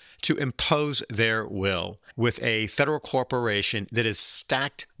powers, to impose their will with a federal corporation that is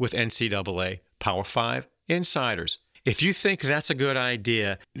stacked with NCAA Power 5 insiders. If you think that's a good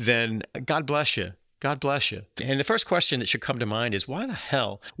idea, then God bless you. God bless you. And the first question that should come to mind is, why the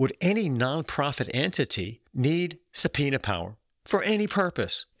hell would any nonprofit entity need subpoena power for any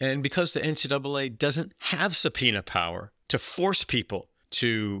purpose? And because the NCAA doesn't have subpoena power to force people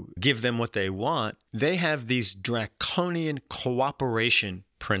to give them what they want, they have these draconian cooperation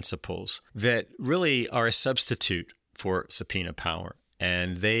principles that really are a substitute for subpoena power.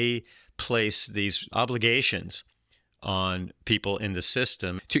 And they place these obligations on people in the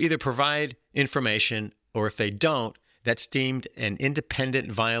system to either provide information, or if they don't, that's deemed an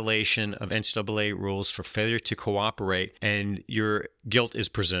independent violation of NCAA rules for failure to cooperate, and your guilt is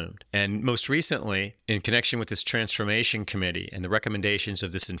presumed. And most recently, in connection with this transformation committee and the recommendations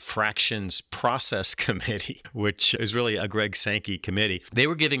of this infractions process committee, which is really a Greg Sankey committee, they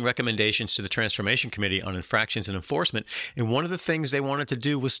were giving recommendations to the transformation committee on infractions and enforcement. And one of the things they wanted to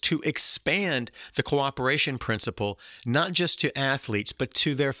do was to expand the cooperation principle, not just to athletes, but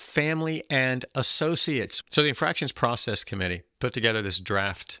to their family and associates. So the infractions process committee put together this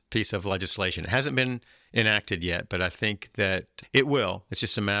draft piece of legislation. It hasn't been enacted yet, but I think that it will. It's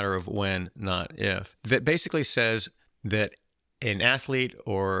just a matter of when, not if. That basically says that an athlete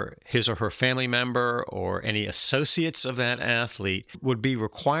or his or her family member or any associates of that athlete would be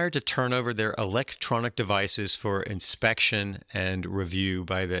required to turn over their electronic devices for inspection and review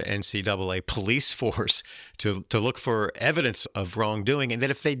by the NCAA police force to look for evidence of wrongdoing. And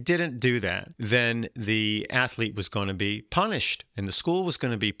that if they didn't do that, then the athlete was going to be punished and the school was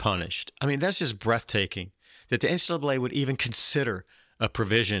going to be punished. I mean, that's just breathtaking that the NCAA would even consider a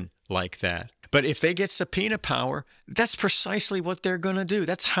provision like that. But if they get subpoena power, that's precisely what they're going to do.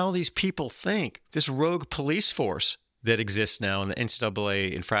 That's how these people think. This rogue police force that exists now in the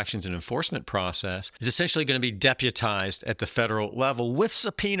NCAA infractions and enforcement process is essentially going to be deputized at the federal level with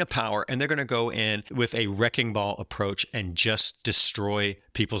subpoena power, and they're going to go in with a wrecking ball approach and just destroy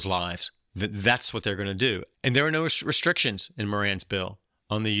people's lives. That's what they're going to do. And there are no restrictions in Moran's bill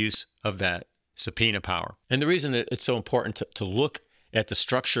on the use of that subpoena power. And the reason that it's so important to look at the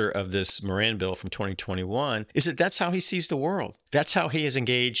structure of this Moran bill from 2021 is that that's how he sees the world. That's how he has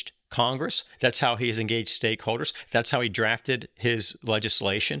engaged Congress. That's how he has engaged stakeholders. That's how he drafted his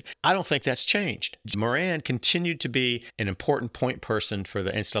legislation. I don't think that's changed. Moran continued to be an important point person for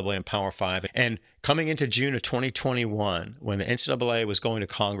the NCAA and Power 5. And coming into June of 2021, when the NCAA was going to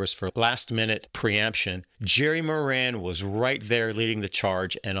Congress for last-minute preemption, Jerry Moran was right there leading the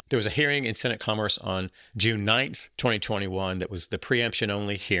charge. And there was a hearing in Senate Commerce on June 9th, 2021 that was the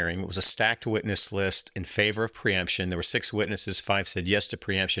preemption-only hearing. It was a stacked witness list in favor of preemption. There were 6 witnesses. 5 said yes to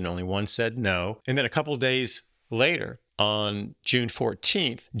preemption. Only 1 said no. And then a couple days later, on June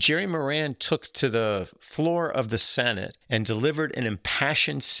 14th, Jerry Moran took to the floor of the Senate and delivered an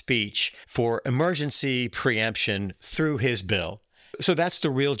impassioned speech for emergency preemption through his bill. So that's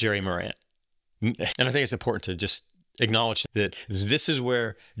the real Jerry Moran. And I think it's important to just acknowledge that this is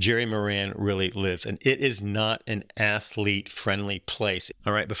where Jerry Moran really lives, and it is not an athlete-friendly place.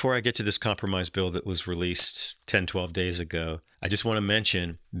 All right, before I get to this compromise bill that was released 10, 12 days ago, I just want to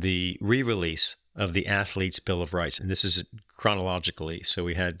mention the re-release of the Athletes' Bill of Rights. And this is chronologically. So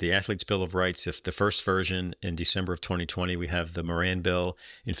we had the Athletes' Bill of Rights, if the first version in December of 2020. We have the Moran Bill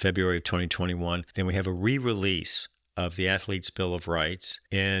in February of 2021. Then we have a re-release of the Athletes' Bill of Rights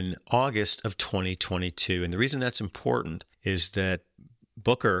in August of 2022. And the reason that's important is that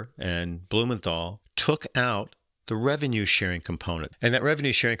Booker and Blumenthal took out the revenue sharing component. And that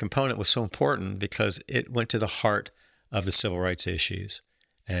revenue sharing component was so important because it went to the heart of the civil rights issues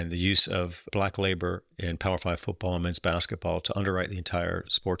and the use of black labor in Power 5 football and men's basketball to underwrite the entire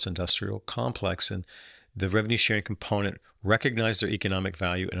sports industrial complex. And the revenue sharing component recognized their economic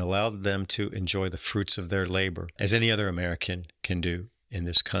value and allowed them to enjoy the fruits of their labor, as any other American can do in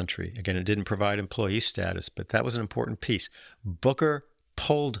this country. Again, it didn't provide employee status, but that was an important piece. Booker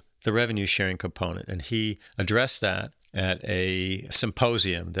pulled the revenue sharing component, and he addressed that at a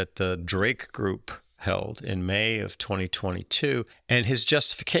symposium that the Drake Group held in May of 2022. And his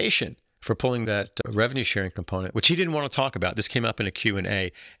justification for pulling that revenue sharing component, which he didn't want to talk about. This came up in a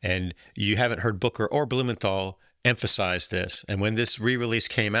Q&A, and you haven't heard Booker or Blumenthal emphasize this. And when this re-release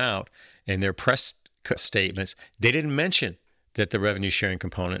came out in their press statements, they didn't mention that the revenue sharing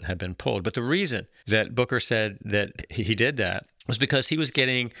component had been pulled. But the reason that Booker said that he did that was because he was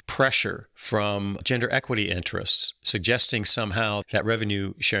getting pressure from gender equity interests, suggesting somehow that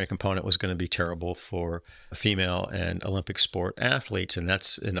revenue sharing component was going to be terrible for female and Olympic sport athletes. And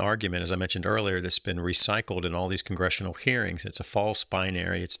that's an argument, as I mentioned earlier, that's been recycled in all these congressional hearings. It's a false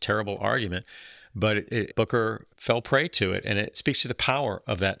binary. It's a terrible argument. But Booker fell prey to it, and it speaks to the power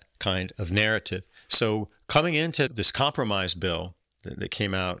of that kind of narrative. So coming into this compromise bill that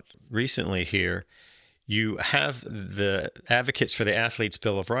came out recently here, you have the advocates for the Athletes'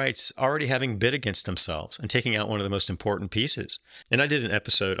 Bill of Rights already having bid against themselves and taking out one of the most important pieces. And I did an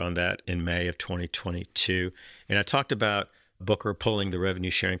episode on that in May of 2022, and I talked about Booker pulling the revenue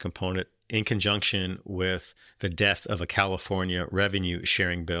sharing component in conjunction with the death of a California revenue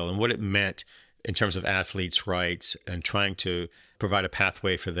sharing bill and what it meant in terms of athletes' rights and trying to provide a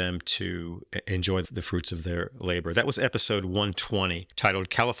pathway for them to enjoy the fruits of their labor. That was episode 120, titled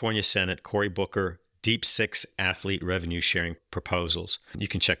California Senate, Cory Booker, Deep Six Athlete Revenue Sharing Proposals. You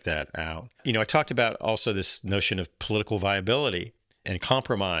can check that out. I talked about also this notion of political viability and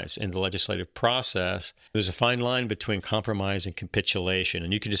compromise in the legislative process. There's a fine line between compromise and capitulation,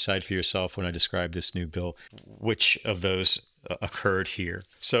 and you can decide for yourself when I describe this new bill which of those occurred here.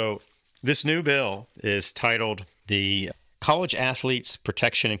 So this new bill is titled the College Athletes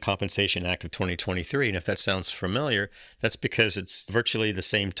Protection and Compensation Act of 2023. And if that sounds familiar, that's because it's virtually the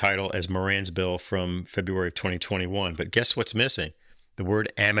same title as Moran's bill from February of 2021. But guess what's missing? The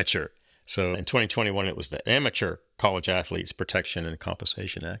word amateur. So in 2021, it was the Amateur College Athletes Protection and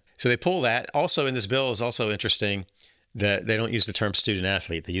Compensation Act. So they pull that. Also in this bill is also interesting that they don't use the term student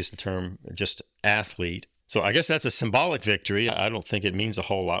athlete. They use the term just athlete. So I guess that's a symbolic victory. I don't think it means a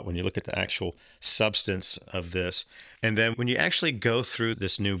whole lot when you look at the actual substance of this. And then when you actually go through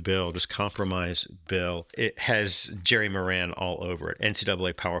this new bill, this compromise bill, it has Jerry Moran all over it,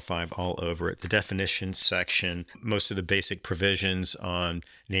 NCAA Power 5 all over it, the definitions section, most of the basic provisions on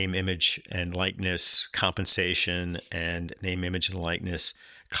name, image, and likeness compensation and name, image, and likeness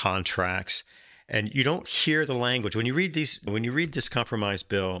contracts. And you don't hear the language. When you read this compromise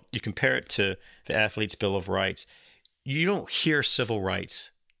bill, you compare it to the Athletes' Bill of Rights, you don't hear civil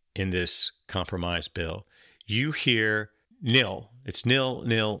rights in this compromise bill. You hear nil. It's nil,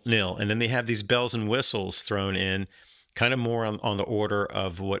 nil, nil. And then they have these bells and whistles thrown in, kind of more on the order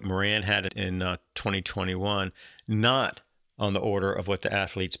of what Moran had in 2021, not on the order of what the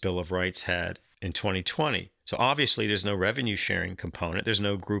Athletes' Bill of Rights had. in 2020. So obviously there's no revenue sharing component. There's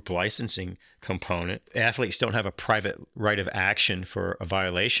no group licensing component. Athletes don't have a private right of action for a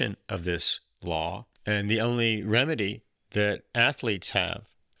violation of this law. And the only remedy that athletes have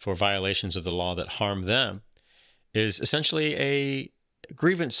for violations of the law that harm them is essentially a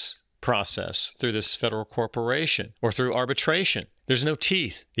grievance process through this federal corporation or through arbitration. There's no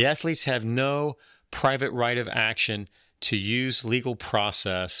teeth. The athletes have no private right of action to use legal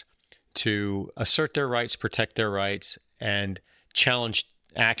process to assert their rights, protect their rights, and challenge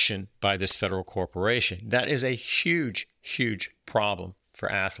action by this federal corporation. That is a huge, huge problem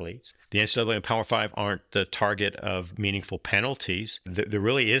for athletes. The NCAA and Power 5 aren't the target of meaningful penalties. There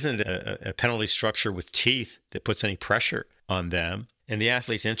really isn't a penalty structure with teeth that puts any pressure on them. And the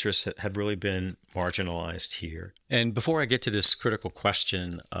athletes' interests have really been marginalized here. And before I get to this critical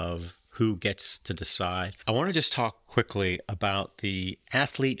question of who gets to decide, I want to just talk quickly about the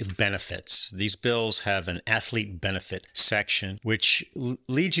athlete benefits. These bills have an athlete benefit section, which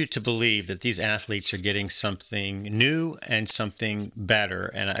leads you to believe that these athletes are getting something new and something better.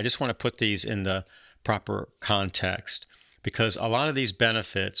 And I just want to put these in the proper context, because a lot of these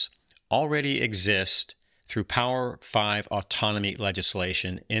benefits already exist through Power 5 autonomy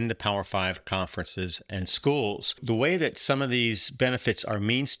legislation in the Power 5 conferences and schools. The way that some of these benefits are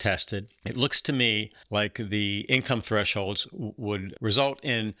means tested, it looks to me like the income thresholds would result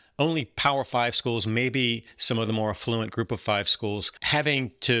in only Power 5 schools, maybe some of the more affluent Group of 5 schools,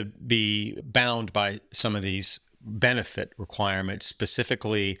 having to be bound by some of these benefit requirements,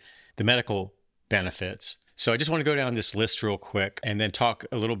 specifically the medical benefits. So I just want to go down this list real quick and then talk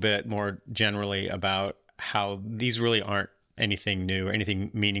a little bit more generally about how these really aren't anything new or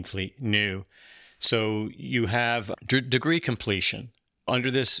anything meaningfully new. So you have degree completion. Under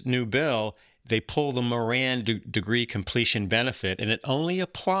this new bill, they pull the Moran degree completion benefit, and it only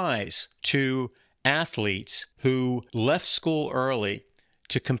applies to athletes who left school early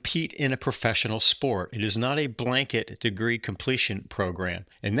to compete in a professional sport. It is not a blanket degree completion program.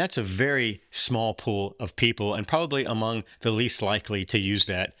 And that's a very small pool of people and probably among the least likely to use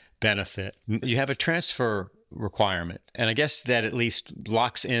that benefit. You have a transfer requirement, and I guess that at least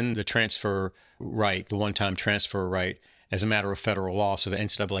locks in the transfer right, the one-time transfer right, as a matter of federal law, so the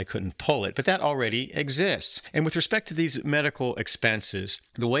NCAA couldn't pull it. But that already exists. And with respect to these medical expenses,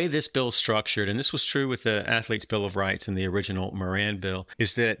 the way this bill is structured, and this was true with the Athletes' Bill of Rights and the original Moran bill,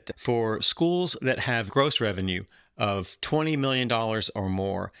 is that for schools that have gross revenue of $20 million or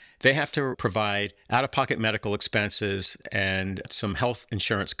more, they have to provide out-of-pocket medical expenses and some health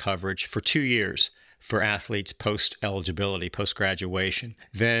insurance coverage for 2 years for athletes post-eligibility, post-graduation.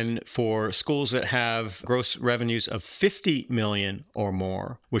 Then for schools that have gross revenues of $50 million or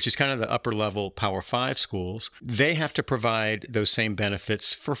more, which is kind of the upper-level Power 5 schools, they have to provide those same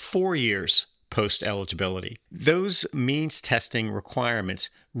benefits for 4 years post-eligibility. Those means testing requirements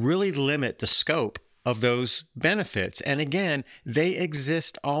really limit the scope of those benefits. And again, they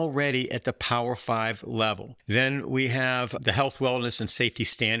exist already at the Power 5 level. Then we have the health, wellness, and safety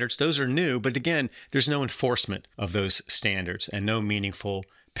standards. Those are new, but again, there's no enforcement of those standards and no meaningful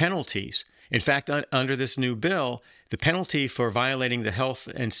penalties. In fact, under this new bill, the penalty for violating the health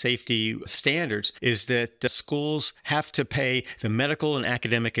and safety standards is that the schools have to pay the medical and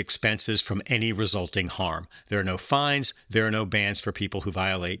academic expenses from any resulting harm. There are no fines. There are no bans for people who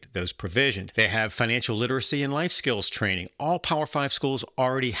violate those provisions. They have financial literacy and life skills training. All Power 5 schools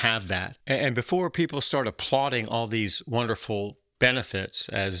already have that. And before people start applauding all these wonderful benefits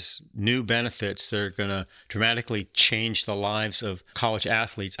as new benefits that are going to dramatically change the lives of college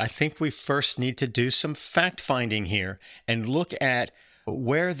athletes, I think we first need to do some fact-finding here and look at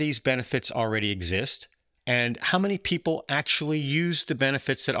where these benefits already exist and how many people actually use the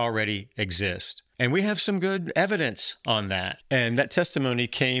benefits that already exist. And we have some good evidence on that. And that testimony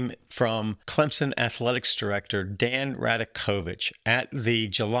came from Clemson Athletics Director Dan Radakovich at the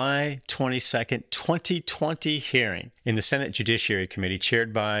July 22nd, 2020 hearing in the Senate Judiciary Committee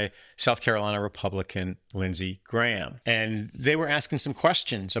chaired by South Carolina Republican Lindsey Graham. And they were asking some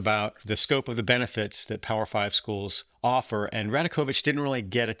questions about the scope of the benefits that Power 5 schools offer, and Radakovich didn't really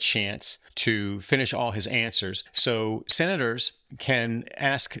get a chance to finish all his answers. So senators can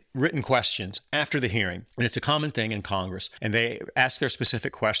ask written questions after the hearing, and it's a common thing in Congress, and they ask their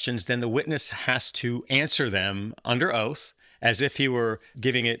specific questions. Then the witness has to answer them under oath, as if he were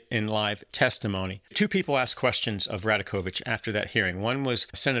giving it in live testimony. Two people asked questions of Radakovich after that hearing. One was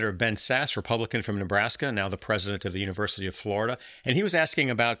Senator Ben Sasse, Republican from Nebraska, now the president of the University of Florida, and he was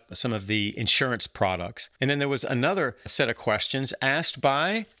asking about some of the insurance products. And then there was another set of questions asked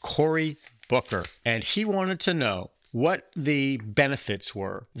by Cory Booker, and he wanted to know what the benefits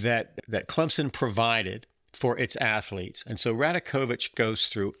were that Clemson provided for its athletes. And so Radakovich goes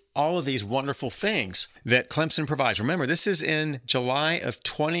through all of these wonderful things that Clemson provides. Remember, this is in July of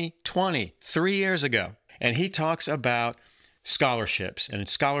 2020, 3 years ago. And he talks about scholarships and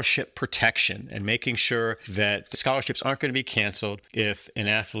scholarship protection and making sure that scholarships aren't going to be canceled if an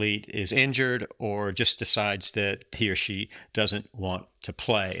athlete is injured or just decides that he or she doesn't want to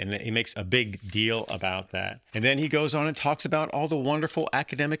play. And he makes a big deal about that. And then he goes on and talks about all the wonderful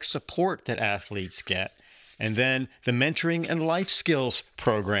academic support that athletes get. And then the mentoring and life skills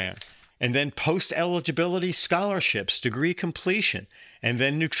program. And then post-eligibility scholarships, degree completion, and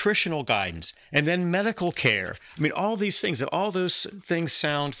then nutritional guidance, and then medical care. I mean, all these things, if all those things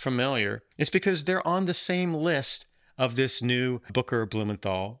sound familiar, it's because they're on the same list of this new Booker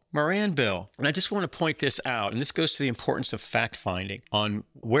Blumenthal Moran bill. And I just want to point this out, and this goes to the importance of fact-finding on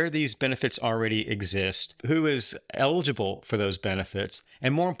where these benefits already exist, who is eligible for those benefits,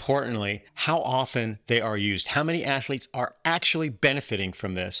 and more importantly, how often they are used, how many athletes are actually benefiting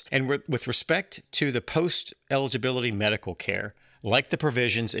from this. And with respect to the post-eligibility medical care, like the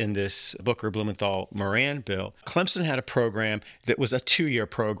provisions in this Booker Blumenthal Moran bill, Clemson had a program that was a 2-year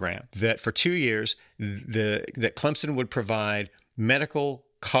program, that for 2 years, that Clemson would provide medical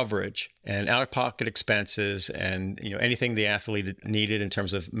coverage and out-of-pocket expenses and anything the athlete needed in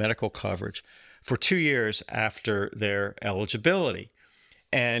terms of medical coverage for 2 years after their eligibility.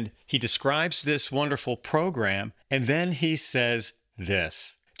 And he describes this wonderful program, and then he says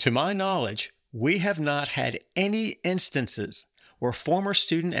this: "To my knowledge, we have not had any instances where former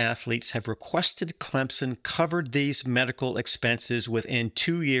student athletes have requested Clemson covered these medical expenses within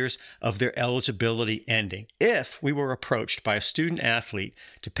 2 years of their eligibility ending. If we were approached by a student athlete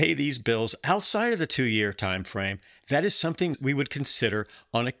to pay these bills outside of the 2-year time frame, that is something we would consider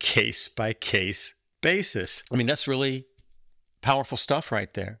on a case-by-case basis." I mean, that's really powerful stuff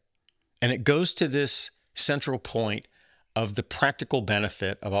right there. And it goes to this central point of the practical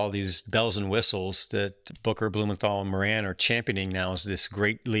benefit of all these bells and whistles that Booker, Blumenthal, and Moran are championing now as this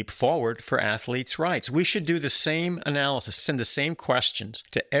great leap forward for athletes' rights. We should do the same analysis, send the same questions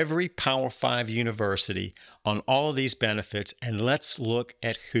to every Power 5 university on all of these benefits, and let's look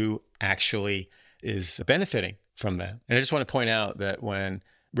at who actually is benefiting from them. And I just want to point out that when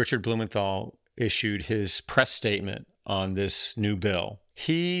Richard Blumenthal issued his press statement on this new bill,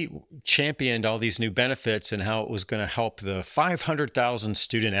 he championed all these new benefits and how it was going to help the 500,000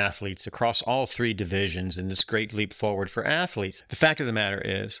 student athletes across all 3 divisions in this great leap forward for athletes. The fact of the matter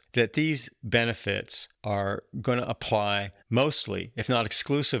is that these benefits are going to apply mostly, if not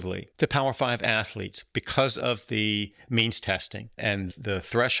exclusively, to Power 5 athletes because of the means testing and the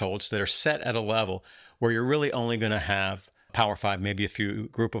thresholds that are set at a level where you're really only going to have Power 5, maybe a few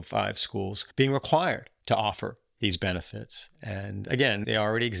Group of 5 schools being required to offer these benefits. And again, they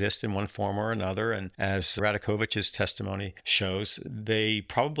already exist in one form or another. And as Radakovich's testimony shows, they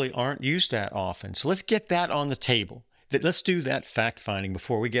probably aren't used that often. So let's get that on the table. Let's do that fact-finding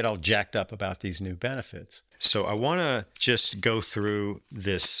before we get all jacked up about these new benefits. So I want to just go through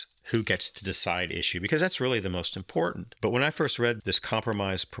this who gets to decide issue, because that's really the most important. But when I first read this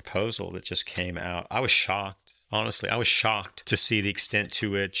compromise proposal that just came out, I was shocked. Honestly, I was shocked to see the extent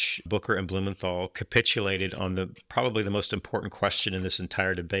to which Booker and Blumenthal capitulated on probably the most important question in this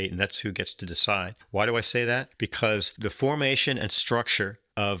entire debate, and that's who gets to decide. Why do I say that? Because the formation and structure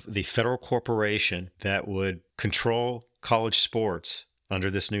of the federal corporation that would control college sports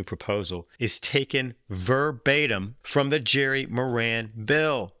under this new proposal is taken verbatim from the Jerry Moran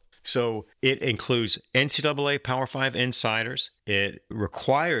bill. So it includes NCAA Power 5 insiders. It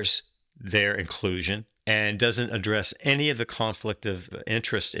requires their inclusion and doesn't address any of the conflict of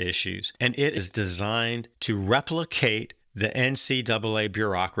interest issues. And it is designed to replicate the NCAA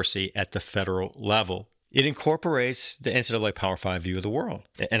bureaucracy at the federal level. It incorporates the NCAA Power 5 view of the world.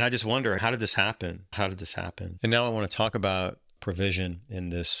 And I just wonder, how did this happen? How did this happen? And now I want to talk about provision in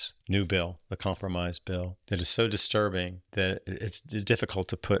this new bill, the compromise bill, that is so disturbing that it's difficult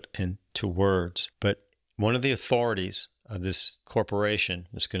to put into words. But one of the authorities of this corporation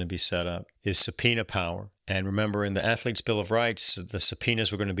that's going to be set up is subpoena power. And remember, in the Athletes' Bill of Rights, the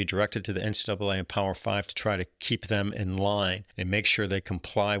subpoenas were going to be directed to the NCAA and Power 5 to try to keep them in line and make sure they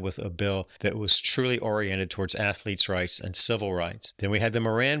comply with a bill that was truly oriented towards athletes' rights and civil rights. Then we had the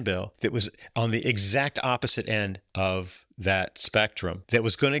Moran bill that was on the exact opposite end of that spectrum, that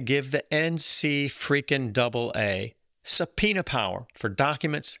was going to give the NCAA subpoena power for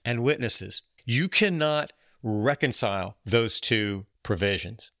documents and witnesses. You cannot reconcile those two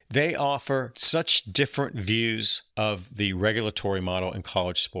provisions. They offer such different views of the regulatory model in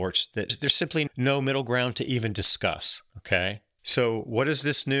college sports that there's simply no middle ground to even discuss, okay? So what does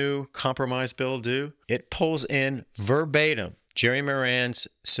this new compromise bill do? It pulls in verbatim Jerry Moran's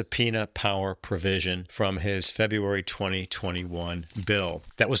subpoena power provision from his February 2021 bill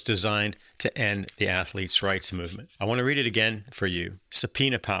that was designed to end the athletes' rights movement. I want to read it again for you.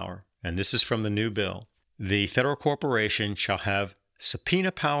 Subpoena power, and this is from the new bill. The federal corporation shall have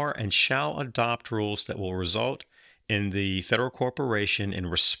subpoena power and shall adopt rules that will result in the federal corporation, in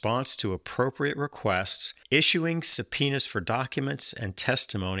response to appropriate requests, issuing subpoenas for documents and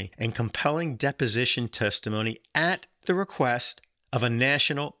testimony and compelling deposition testimony at the request of a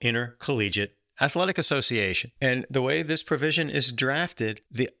national intercollegiate athletic association. And the way this provision is drafted,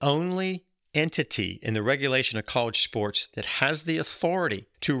 the only entity in the regulation of college sports that has the authority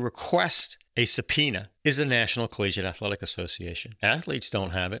to request a subpoena is the National Collegiate Athletic Association. Athletes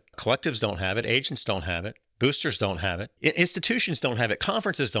don't have it. Collectives don't have it. Agents don't have it. Boosters don't have it. Institutions don't have it.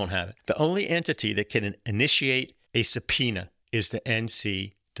 Conferences don't have it. The only entity that can initiate a subpoena is the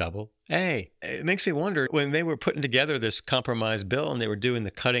NCAA. It makes me wonder, when they were putting together this compromise bill and they were doing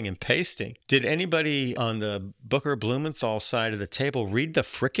the cutting and pasting, did anybody on the Booker Blumenthal side of the table read the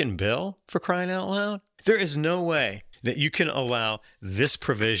frickin' bill, for crying out loud? There is no way that you can allow this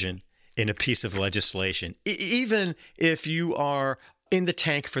provision in a piece of legislation, even if you are in the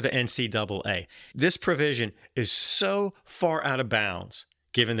tank for the NCAA. This provision is so far out of bounds,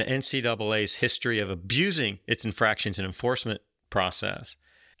 given the NCAA's history of abusing its infractions and enforcement process.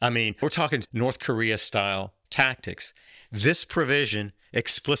 I mean, we're talking North Korea-style tactics. This provision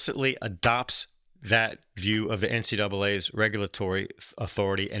explicitly adopts that view of the NCAA's regulatory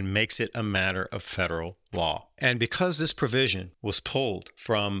authority and makes it a matter of federal law. And because this provision was pulled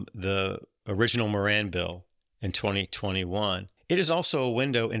from the original Moran bill in 2021, it is also a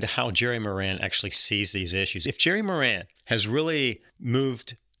window into how Jerry Moran actually sees these issues. If Jerry Moran has really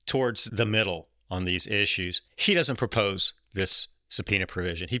moved towards the middle on these issues, he doesn't propose this subpoena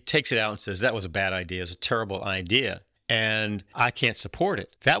provision. He takes it out and says, that was a bad idea, it's a terrible idea, and I can't support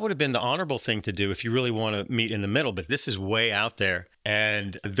it. That would have been the honorable thing to do if you really want to meet in the middle, but this is way out there,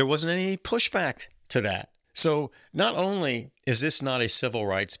 and there wasn't any pushback to that. So not only is this not a civil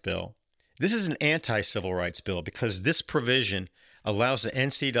rights bill, this is an anti-civil rights bill, because this provision allows the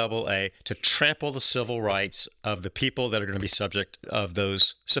NCAA to trample the civil rights of the people that are going to be subject of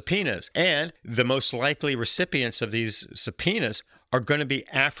those subpoenas. And the most likely recipients of these subpoenas are going to be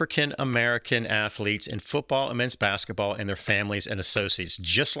African-American athletes in football and men's basketball and their families and associates,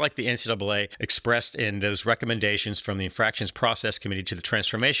 just like the NCAA expressed in those recommendations from the Infractions Process Committee to the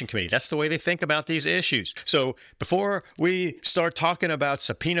Transformation Committee. That's the way they think about these issues. So before we start talking about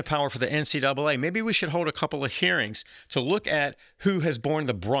subpoena power for the NCAA, maybe we should hold a couple of hearings to look at who has borne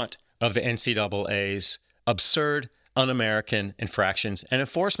the brunt of the NCAA's absurd, un-American infractions and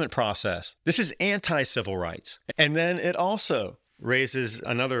enforcement process. This is anti-civil rights. And then it also raises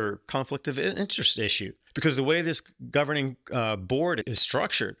another conflict of interest issue, because the way this governing board is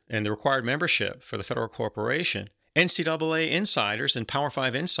structured and the required membership for the federal corporation, NCAA insiders and Power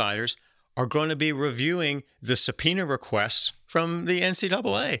 5 insiders are going to be reviewing the subpoena requests from the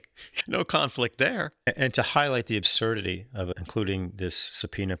NCAA. No conflict there. And to highlight the absurdity of including this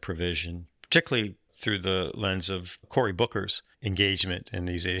subpoena provision, particularly through the lens of Cory Booker's engagement in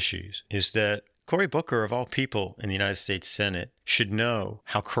these issues, is that Cory Booker, of all people in the United States Senate, should know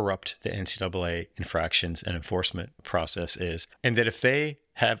how corrupt the NCAA infractions and enforcement process is, and that if they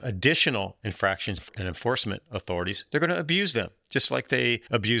have additional infractions and enforcement authorities, they're going to abuse them, just like they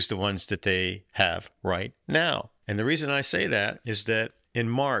abuse the ones that they have right now. And the reason I say that is that in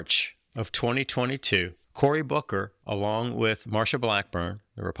March of 2022, Cory Booker, along with Marsha Blackburn,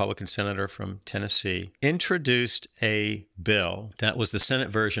 the Republican senator from Tennessee, introduced a bill that was the Senate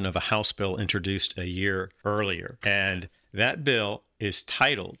version of a House bill introduced a year earlier. And that bill is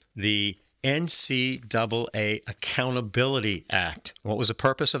titled the NCAA Accountability Act. What was the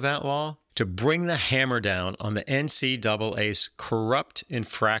purpose of that law? To bring the hammer down on the NCAA's corrupt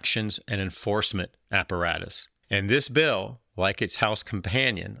infractions and enforcement apparatus. And this bill, like its House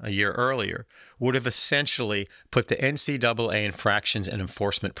companion a year earlier, would have essentially put the NCAA infractions and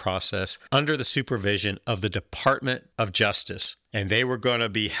enforcement process under the supervision of the Department of Justice. And they were going to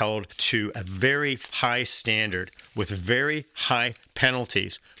be held to a very high standard with very high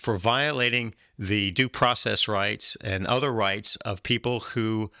penalties for violating the due process rights and other rights of people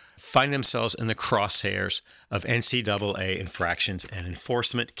who find themselves in the crosshairs of NCAA infractions and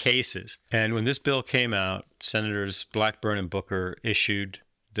enforcement cases. And when this bill came out, Senators Blackburn and Booker issued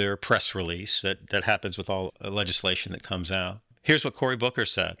their press release that happens with all legislation that comes out. Here's what Cory Booker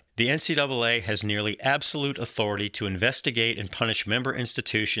said. The NCAA has nearly absolute authority to investigate and punish member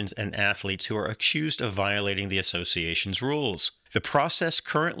institutions and athletes who are accused of violating the association's rules. The process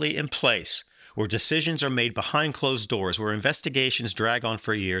currently in place, where decisions are made behind closed doors, where investigations drag on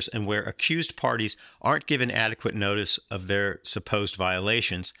for years, and where accused parties aren't given adequate notice of their supposed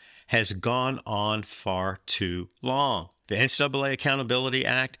violations, has gone on far too long. The NCAA Accountability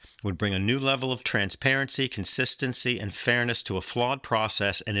Act would bring a new level of transparency, consistency, and fairness to a flawed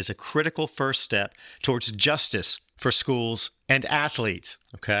process and is a critical first step towards justice for schools and athletes.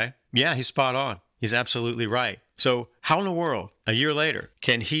 Okay? Yeah, he's spot on. He's absolutely right. So how in the world, a year later,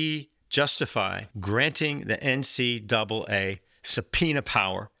 can he justify granting the NCAA subpoena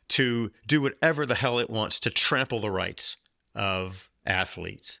power to do whatever the hell it wants to trample the rights of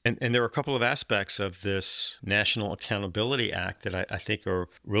athletes? And there are a couple of aspects of this National Accountability Act that I think are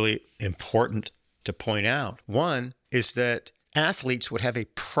really important to point out. One is that athletes would have a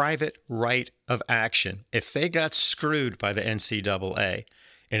private right of action if they got screwed by the NCAA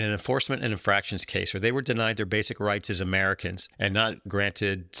in an enforcement and infractions case, or they were denied their basic rights as Americans and not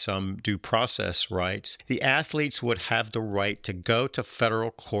granted some due process rights. The athletes would have the right to go to federal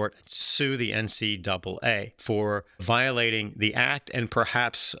court and sue the NCAA for violating the act and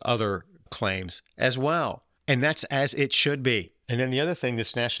perhaps other claims as well. And that's as it should be. And then the other thing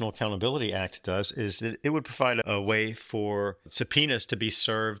this National Accountability Act does is that it would provide a way for subpoenas to be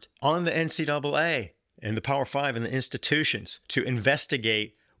served on the NCAA and the Power Five and the institutions to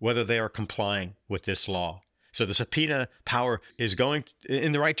investigate whether they are complying with this law. So the subpoena power is going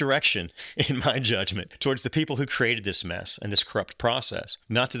in the right direction, in my judgment, towards the people who created this mess and this corrupt process,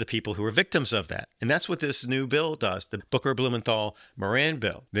 not to the people who are victims of that. And that's what this new bill does, the Booker Blumenthal Moran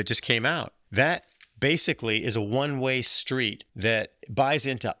bill that just came out. That basically is a one-way street that buys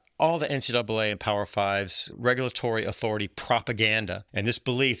into all the NCAA and Power Five's regulatory authority propaganda and this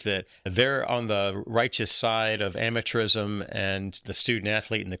belief that they're on the righteous side of amateurism and the student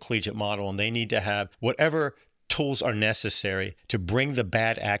athlete and the collegiate model, and they need to have whatever tools are necessary to bring the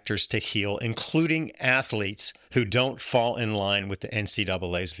bad actors to heel, including athletes who don't fall in line with the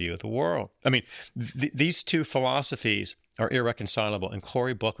NCAA's view of the world. I mean, these two philosophies are irreconcilable, and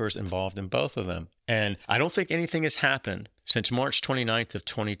Cory Booker's involved in both of them. And I don't think anything has happened since March 29th of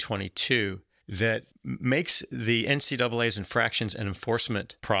 2022 that makes the NCAA's infractions and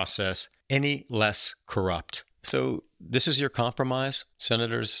enforcement process any less corrupt. So this is your compromise,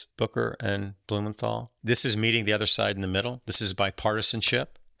 Senators Booker and Blumenthal? This is meeting the other side in the middle? This is bipartisanship?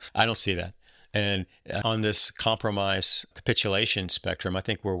 I don't see that. And on this compromise capitulation spectrum, I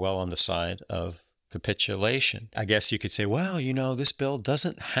think we're well on the side of capitulation. I guess you could say, well, this bill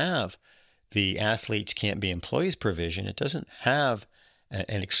doesn't have the athletes can't be employees provision. It doesn't have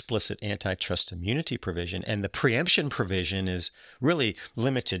an explicit antitrust immunity provision. And the preemption provision is really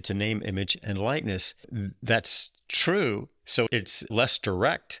limited to name, image, and likeness. That's true. So it's less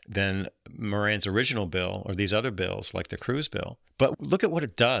direct than Moran's original bill or these other bills like the Cruz bill. But look at what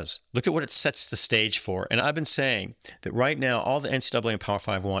it does. Look at what it sets the stage for. And I've been saying that right now, all the NCAA and Power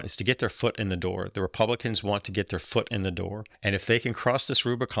Five want is to get their foot in the door. The Republicans want to get their foot in the door. And if they can cross this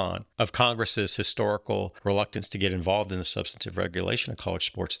Rubicon of Congress's historical reluctance to get involved in the substantive regulation of college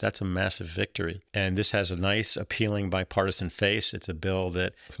sports, that's a massive victory. And this has a nice, appealing bipartisan face. It's a bill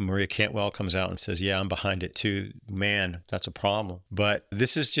that if Maria Cantwell comes out and says, yeah, I'm behind it too, man, that's a problem. But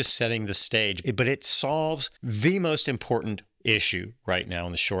this is just setting the stage. But it solves the most important issue right now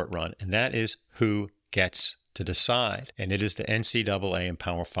in the short run, and that is who gets to decide. And it is the NCAA and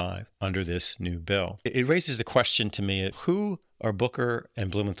Power Five under this new bill. It raises the question to me, who are Booker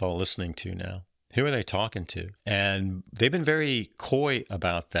and Blumenthal listening to now? Who are they talking to? And they've been very coy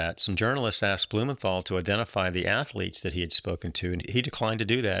about that. Some journalists asked Blumenthal to identify the athletes that he had spoken to, and he declined to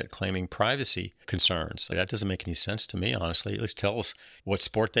do that, claiming privacy concerns. That doesn't make any sense to me, honestly. At least tell us what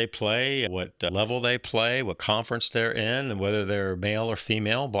sport they play, what level they play, what conference they're in, and whether they're male or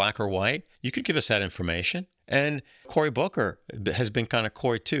female, black or white. You could give us that information. And Cory Booker has been kind of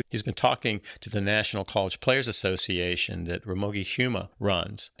coy too. He's been talking to the National College Players Association that Ramogi Huma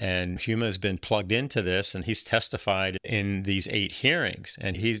runs. And Huma has been plugged into this, and he's testified in these 8 hearings.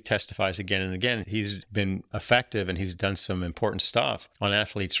 And he testifies again and again. He's been effective, and he's done some important stuff on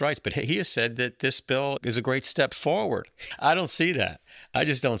athletes' rights. But he has said that this bill is a great step forward. I don't see that. I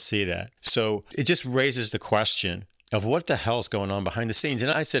just don't see that. So it just raises the question of what the hell's going on behind the scenes. And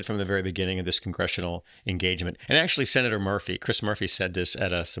I said from the very beginning of this congressional engagement, and actually Senator Murphy, Chris Murphy said this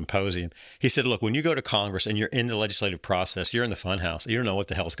at a symposium. He said, look, when you go to Congress and you're in the legislative process, you're in the funhouse, you don't know what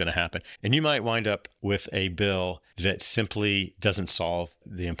the hell's going to happen. And you might wind up with a bill that simply doesn't solve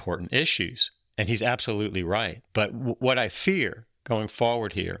the important issues. And he's absolutely right. But what I fear going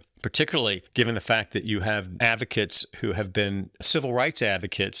forward here, particularly given the fact that you have advocates who have been civil rights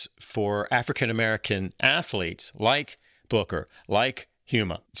advocates for African-American athletes like Booker, like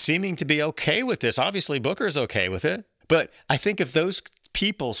Huma, seeming to be okay with this. Obviously, Booker's okay with it. But I think if those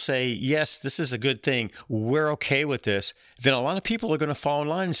people say, yes, this is a good thing, we're okay with this, then a lot of people are going to fall in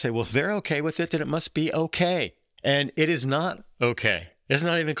line and say, well, if they're okay with it, then it must be okay. And it is not okay. It's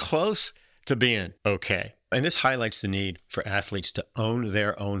not even close to being okay. And this highlights the need for athletes to own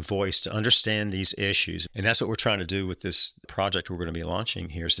their own voice, to understand these issues. And that's what we're trying to do with this project we're going to be launching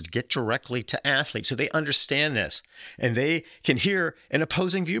here, is to get directly to athletes so they understand this and they can hear an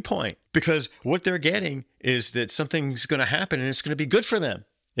opposing viewpoint. Because what they're getting is that something's going to happen and it's going to be good for them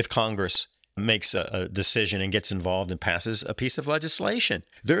if Congress makes a decision and gets involved and passes a piece of legislation.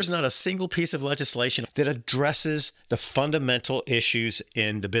 There's not a single piece of legislation that addresses the fundamental issues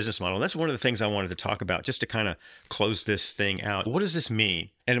in the business model. And that's one of the things I wanted to talk about, just to kind of close this thing out. What does this mean?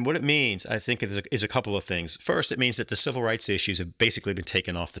 And what it means, I think, is a couple of things. First, it means that the civil rights issues have basically been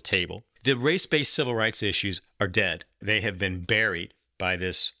taken off the table. The race-based civil rights issues are dead. They have been buried by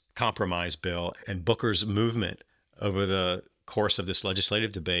this compromise bill and Booker's movement over the course of this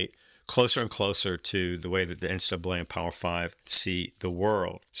legislative debate closer and closer to the way that the NCAA and Power 5 see the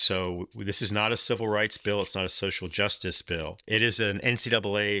world. So this is not a civil rights bill. It's not a social justice bill. It is an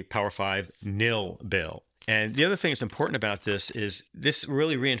NCAA Power 5 nil bill. And the other thing that's important about this is this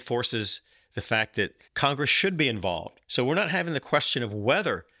really reinforces the fact that Congress should be involved. So we're not having the question of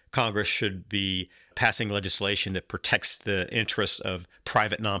whether Congress should be passing legislation that protects the interests of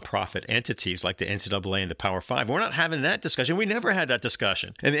private nonprofit entities like the NCAA and the Power 5. We're not having that discussion. We never had that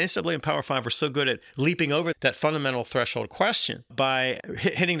discussion. And the NCAA and Power 5 were so good at leaping over that fundamental threshold question by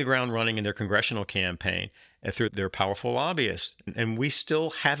hitting the ground running in their congressional campaign and through their powerful lobbyists. And we still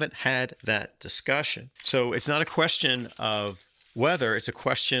haven't had that discussion. So it's not a question of whether, it's a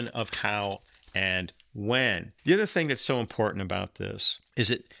question of how and when. The other thing that's so important about this is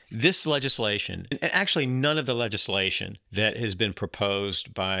that this legislation, and actually none of the legislation that has been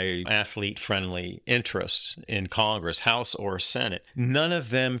proposed by athlete-friendly interests in Congress, House or Senate, none of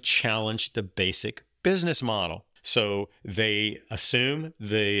them challenge the basic business model. So they assume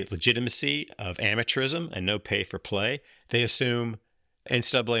the legitimacy of amateurism and no pay for play. They assume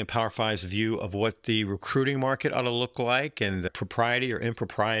NCAA and Power 5's view of what the recruiting market ought to look like and the propriety or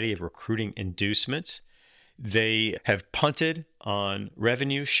impropriety of recruiting inducements. They have punted on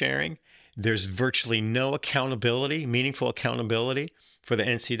revenue sharing. There's virtually no accountability, meaningful accountability for the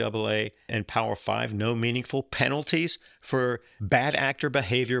NCAA and Power 5, no meaningful penalties for bad actor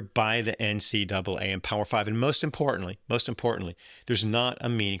behavior by the NCAA and Power 5. And most importantly, there's not a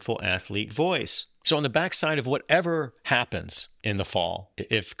meaningful athlete voice. So on the backside of whatever happens in the fall,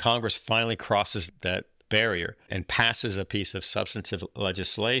 if Congress finally crosses that barrier and passes a piece of substantive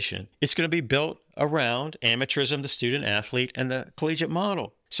legislation, it's going to be built around amateurism, the student athlete, and the collegiate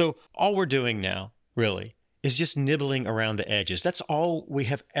model. So all we're doing now, really, is just nibbling around the edges. That's all we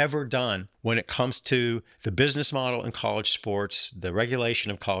have ever done when it comes to the business model in college sports, the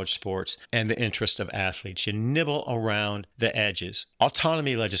regulation of college sports, and the interest of athletes. You nibble around the edges.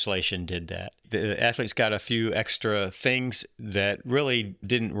 Autonomy legislation did that. The athletes got a few extra things that really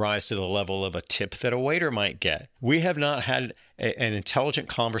didn't rise to the level of a tip that a waiter might get. We have not had an intelligent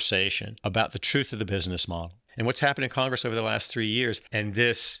conversation about the truth of the business model and what's happened in Congress over the last 3 years, and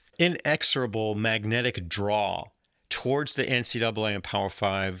this inexorable magnetic draw towards the NCAA and Power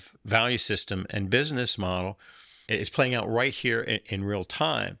 5 value system and business model is playing out right here in real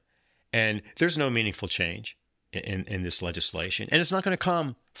time. And there's no meaningful change in this legislation. And it's not going to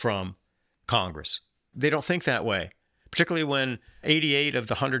come from Congress. They don't think that way, particularly when 88 of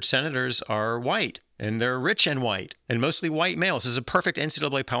the 100 senators are white, and they're rich and white, and mostly white males. This is a perfect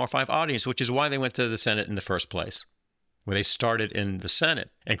NCAA Power 5 audience, which is why they went to the Senate in the first place, where they started in the Senate.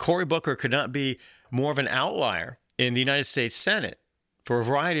 And Cory Booker could not be more of an outlier in the United States Senate for a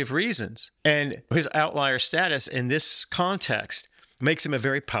variety of reasons. And his outlier status in this context makes him a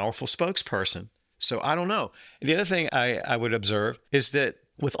very powerful spokesperson. So I don't know. The other thing I would observe is that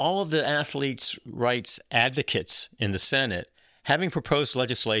with all of the athletes' rights advocates in the Senate having proposed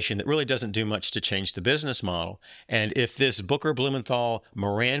legislation that really doesn't do much to change the business model, and if this Booker, Blumenthal,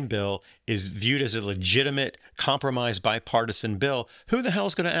 Moran bill is viewed as a legitimate, compromise, bipartisan bill, who the hell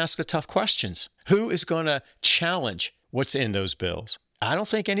is going to ask the tough questions? Who is going to challenge what's in those bills? I don't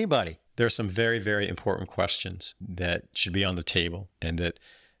think anybody. There are some very, very important questions that should be on the table and that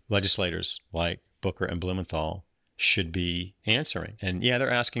legislators like Booker and Blumenthal should be answering. And yeah,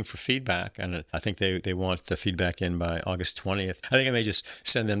 they're asking for feedback. And I think they want the feedback in by August 20th. I think I may just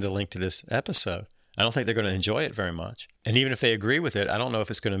send them the link to this episode. I don't think they're going to enjoy it very much. And even if they agree with it, I don't know if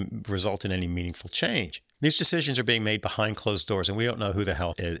it's going to result in any meaningful change. These decisions are being made behind closed doors, and we don't know who the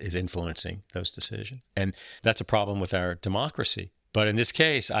hell is influencing those decisions. And that's a problem with our democracy. But in this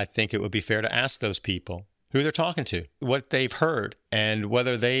case, I think it would be fair to ask those people who they're talking to, what they've heard, and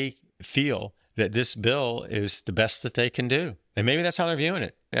whether they feel that this bill is the best that they can do. And maybe that's how they're viewing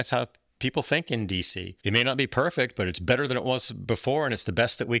it. That's how people think in D.C. It may not be perfect, but it's better than it was before, and it's the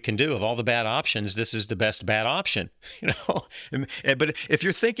best that we can do. Of all the bad options, this is the best bad option. But if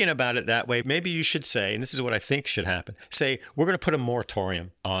you're thinking about it that way, maybe you should say, and this is what I think should happen, say, we're going to put a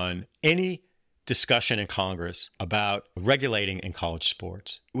moratorium on any discussion in Congress about regulating in college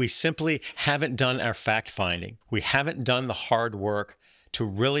sports. We simply haven't done our fact-finding. We haven't done the hard work to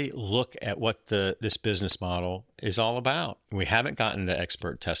really look at what this business model is all about. We haven't gotten the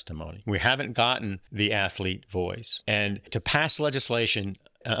expert testimony. We haven't gotten the athlete voice. And to pass legislation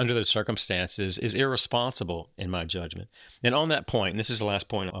under those circumstances is irresponsible, in my judgment. And on that point, and this is the last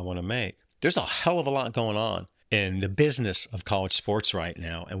point I want to make, there's a hell of a lot going on in the business of college sports right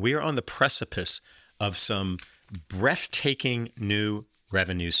now. And we are on the precipice of some breathtaking new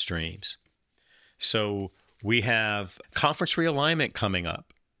revenue streams. So we have conference realignment coming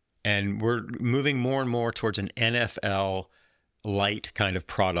up, and we're moving more and more towards an NFL light kind of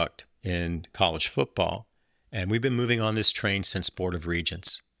product in college football. And we've been moving on this train since Board of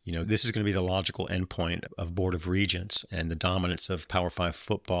Regents. This is going to be the logical endpoint of Board of Regents and the dominance of Power 5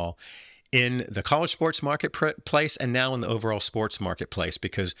 football in the college sports marketplace and now in the overall sports marketplace,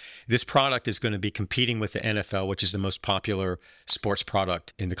 because this product is going to be competing with the NFL, which is the most popular sports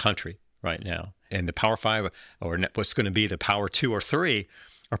product in the country right now. And the Power 5, or what's going to be the Power 2 or 3,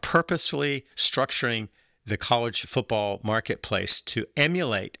 are purposefully structuring the college football marketplace to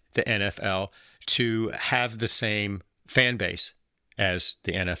emulate the NFL, to have the same fan base as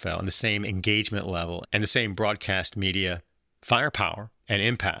the NFL and the same engagement level and the same broadcast media firepower and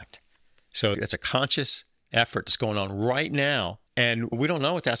impact. So that's a conscious effort that's going on right now. And we don't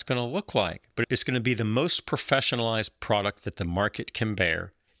know what that's going to look like, but it's going to be the most professionalized product that the market can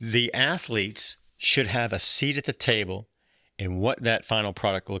bear. The athletes should have a seat at the table in what that final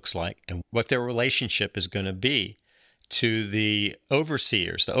product looks like and what their relationship is going to be to the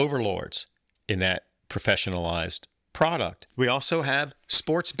overseers, the overlords in that professionalized product. We also have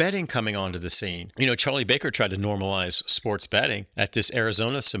sports betting coming onto the scene. Charlie Baker tried to normalize sports betting at this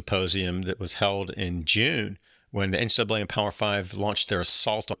Arizona symposium that was held in June when the NCAA and Power 5 launched their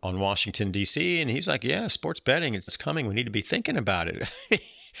assault on Washington, D.C. And he's like, yeah, sports betting, it's coming. We need to be thinking about it.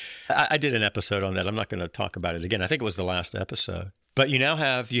 I did an episode on that. I'm not going to talk about it again. I think it was the last episode. But you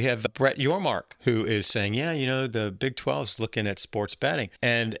have Brett Yormark, who is saying, yeah, the Big 12 is looking at sports betting.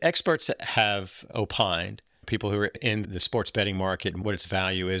 And experts have opined, people who are in the sports betting market, and what its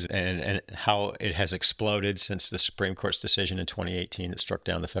value is and how it has exploded since the Supreme Court's decision in 2018 that struck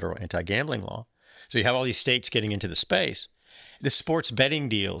down the federal anti-gambling law. So you have all these states getting into the space. The sports betting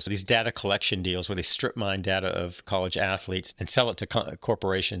deals, these data collection deals where they strip mine data of college athletes and sell it to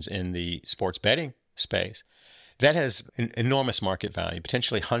corporations in the sports betting space, that has an enormous market value,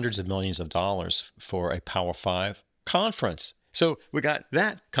 potentially hundreds of millions of dollars for a Power 5 conference. So we got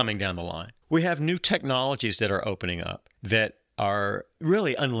that coming down the line. We have new technologies that are opening up that are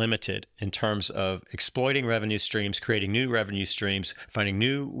really unlimited in terms of exploiting revenue streams, creating new revenue streams, finding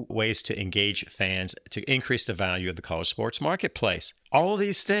new ways to engage fans to increase the value of the college sports marketplace. All of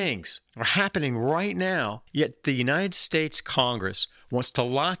these things are happening right now, yet the United States Congress wants to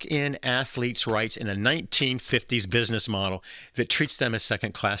lock in athletes' rights in a 1950s business model that treats them as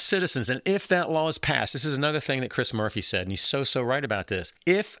second-class citizens. And if that law is passed, this is another thing that Chris Murphy said, and he's so right about this.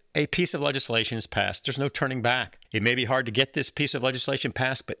 If a piece of legislation is passed, there's no turning back. It may be hard to get this piece of legislation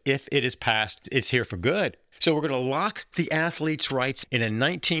passed, but if it is passed, it's here for good. So we're going to lock the athletes' rights in a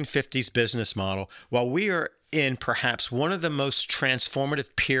 1950s business model while we are in perhaps one of the most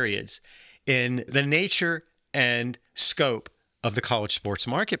transformative periods in the nature and scope of the college sports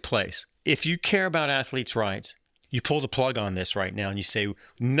marketplace. If you care about athletes' rights, you pull the plug on this right now and you say,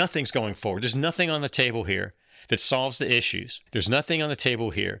 nothing's going forward. There's nothing on the table here that solves the issues. There's nothing on the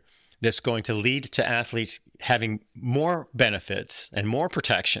table here that's going to lead to athletes having more benefits and more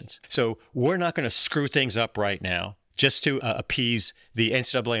protections. So we're not going to screw things up right now just to appease the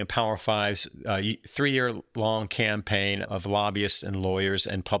NCAA and Power 5's 3-year-long campaign of lobbyists and lawyers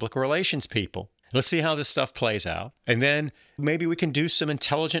and public relations people. Let's see how this stuff plays out. And then maybe we can do some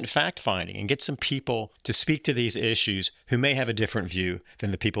intelligent fact-finding and get some people to speak to these issues who may have a different view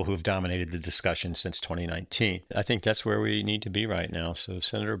than the people who have dominated the discussion since 2019. I think that's where we need to be right now. So,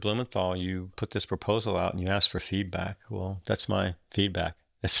 Senator Blumenthal, you put this proposal out and you asked for feedback. Well, that's my feedback.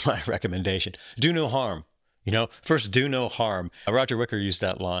 That's my recommendation. Do no harm. First, do no harm. Roger Wicker used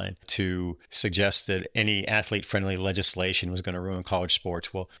that line to suggest that any athlete-friendly legislation was going to ruin college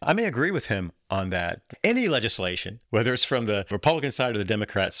sports. Well, I may agree with him on that. Any legislation, whether it's from the Republican side or the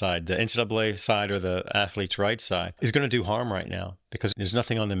Democrat side, the NCAA side or the athletes' rights side, is going to do harm right now because there's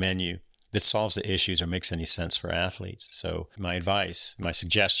nothing on the menu that solves the issues or makes any sense for athletes. So my advice, my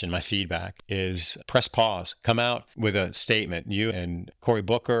suggestion, my feedback is press pause. Come out with a statement, you and Cory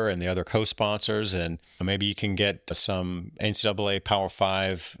Booker and the other co-sponsors, and maybe you can get some NCAA Power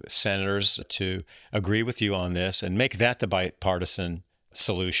 5 senators to agree with you on this and make that the bipartisan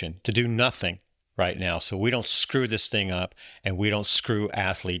solution, to do nothing right now so we don't screw this thing up and we don't screw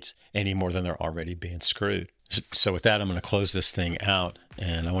athletes any more than they're already being screwed. So with that, I'm going to close this thing out,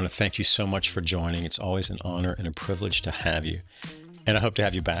 and I want to thank you so much for joining. It's always an honor and a privilege to have you, and I hope to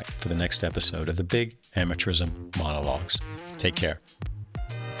have you back for the next episode of the Big Amateurism Monologues. Take care.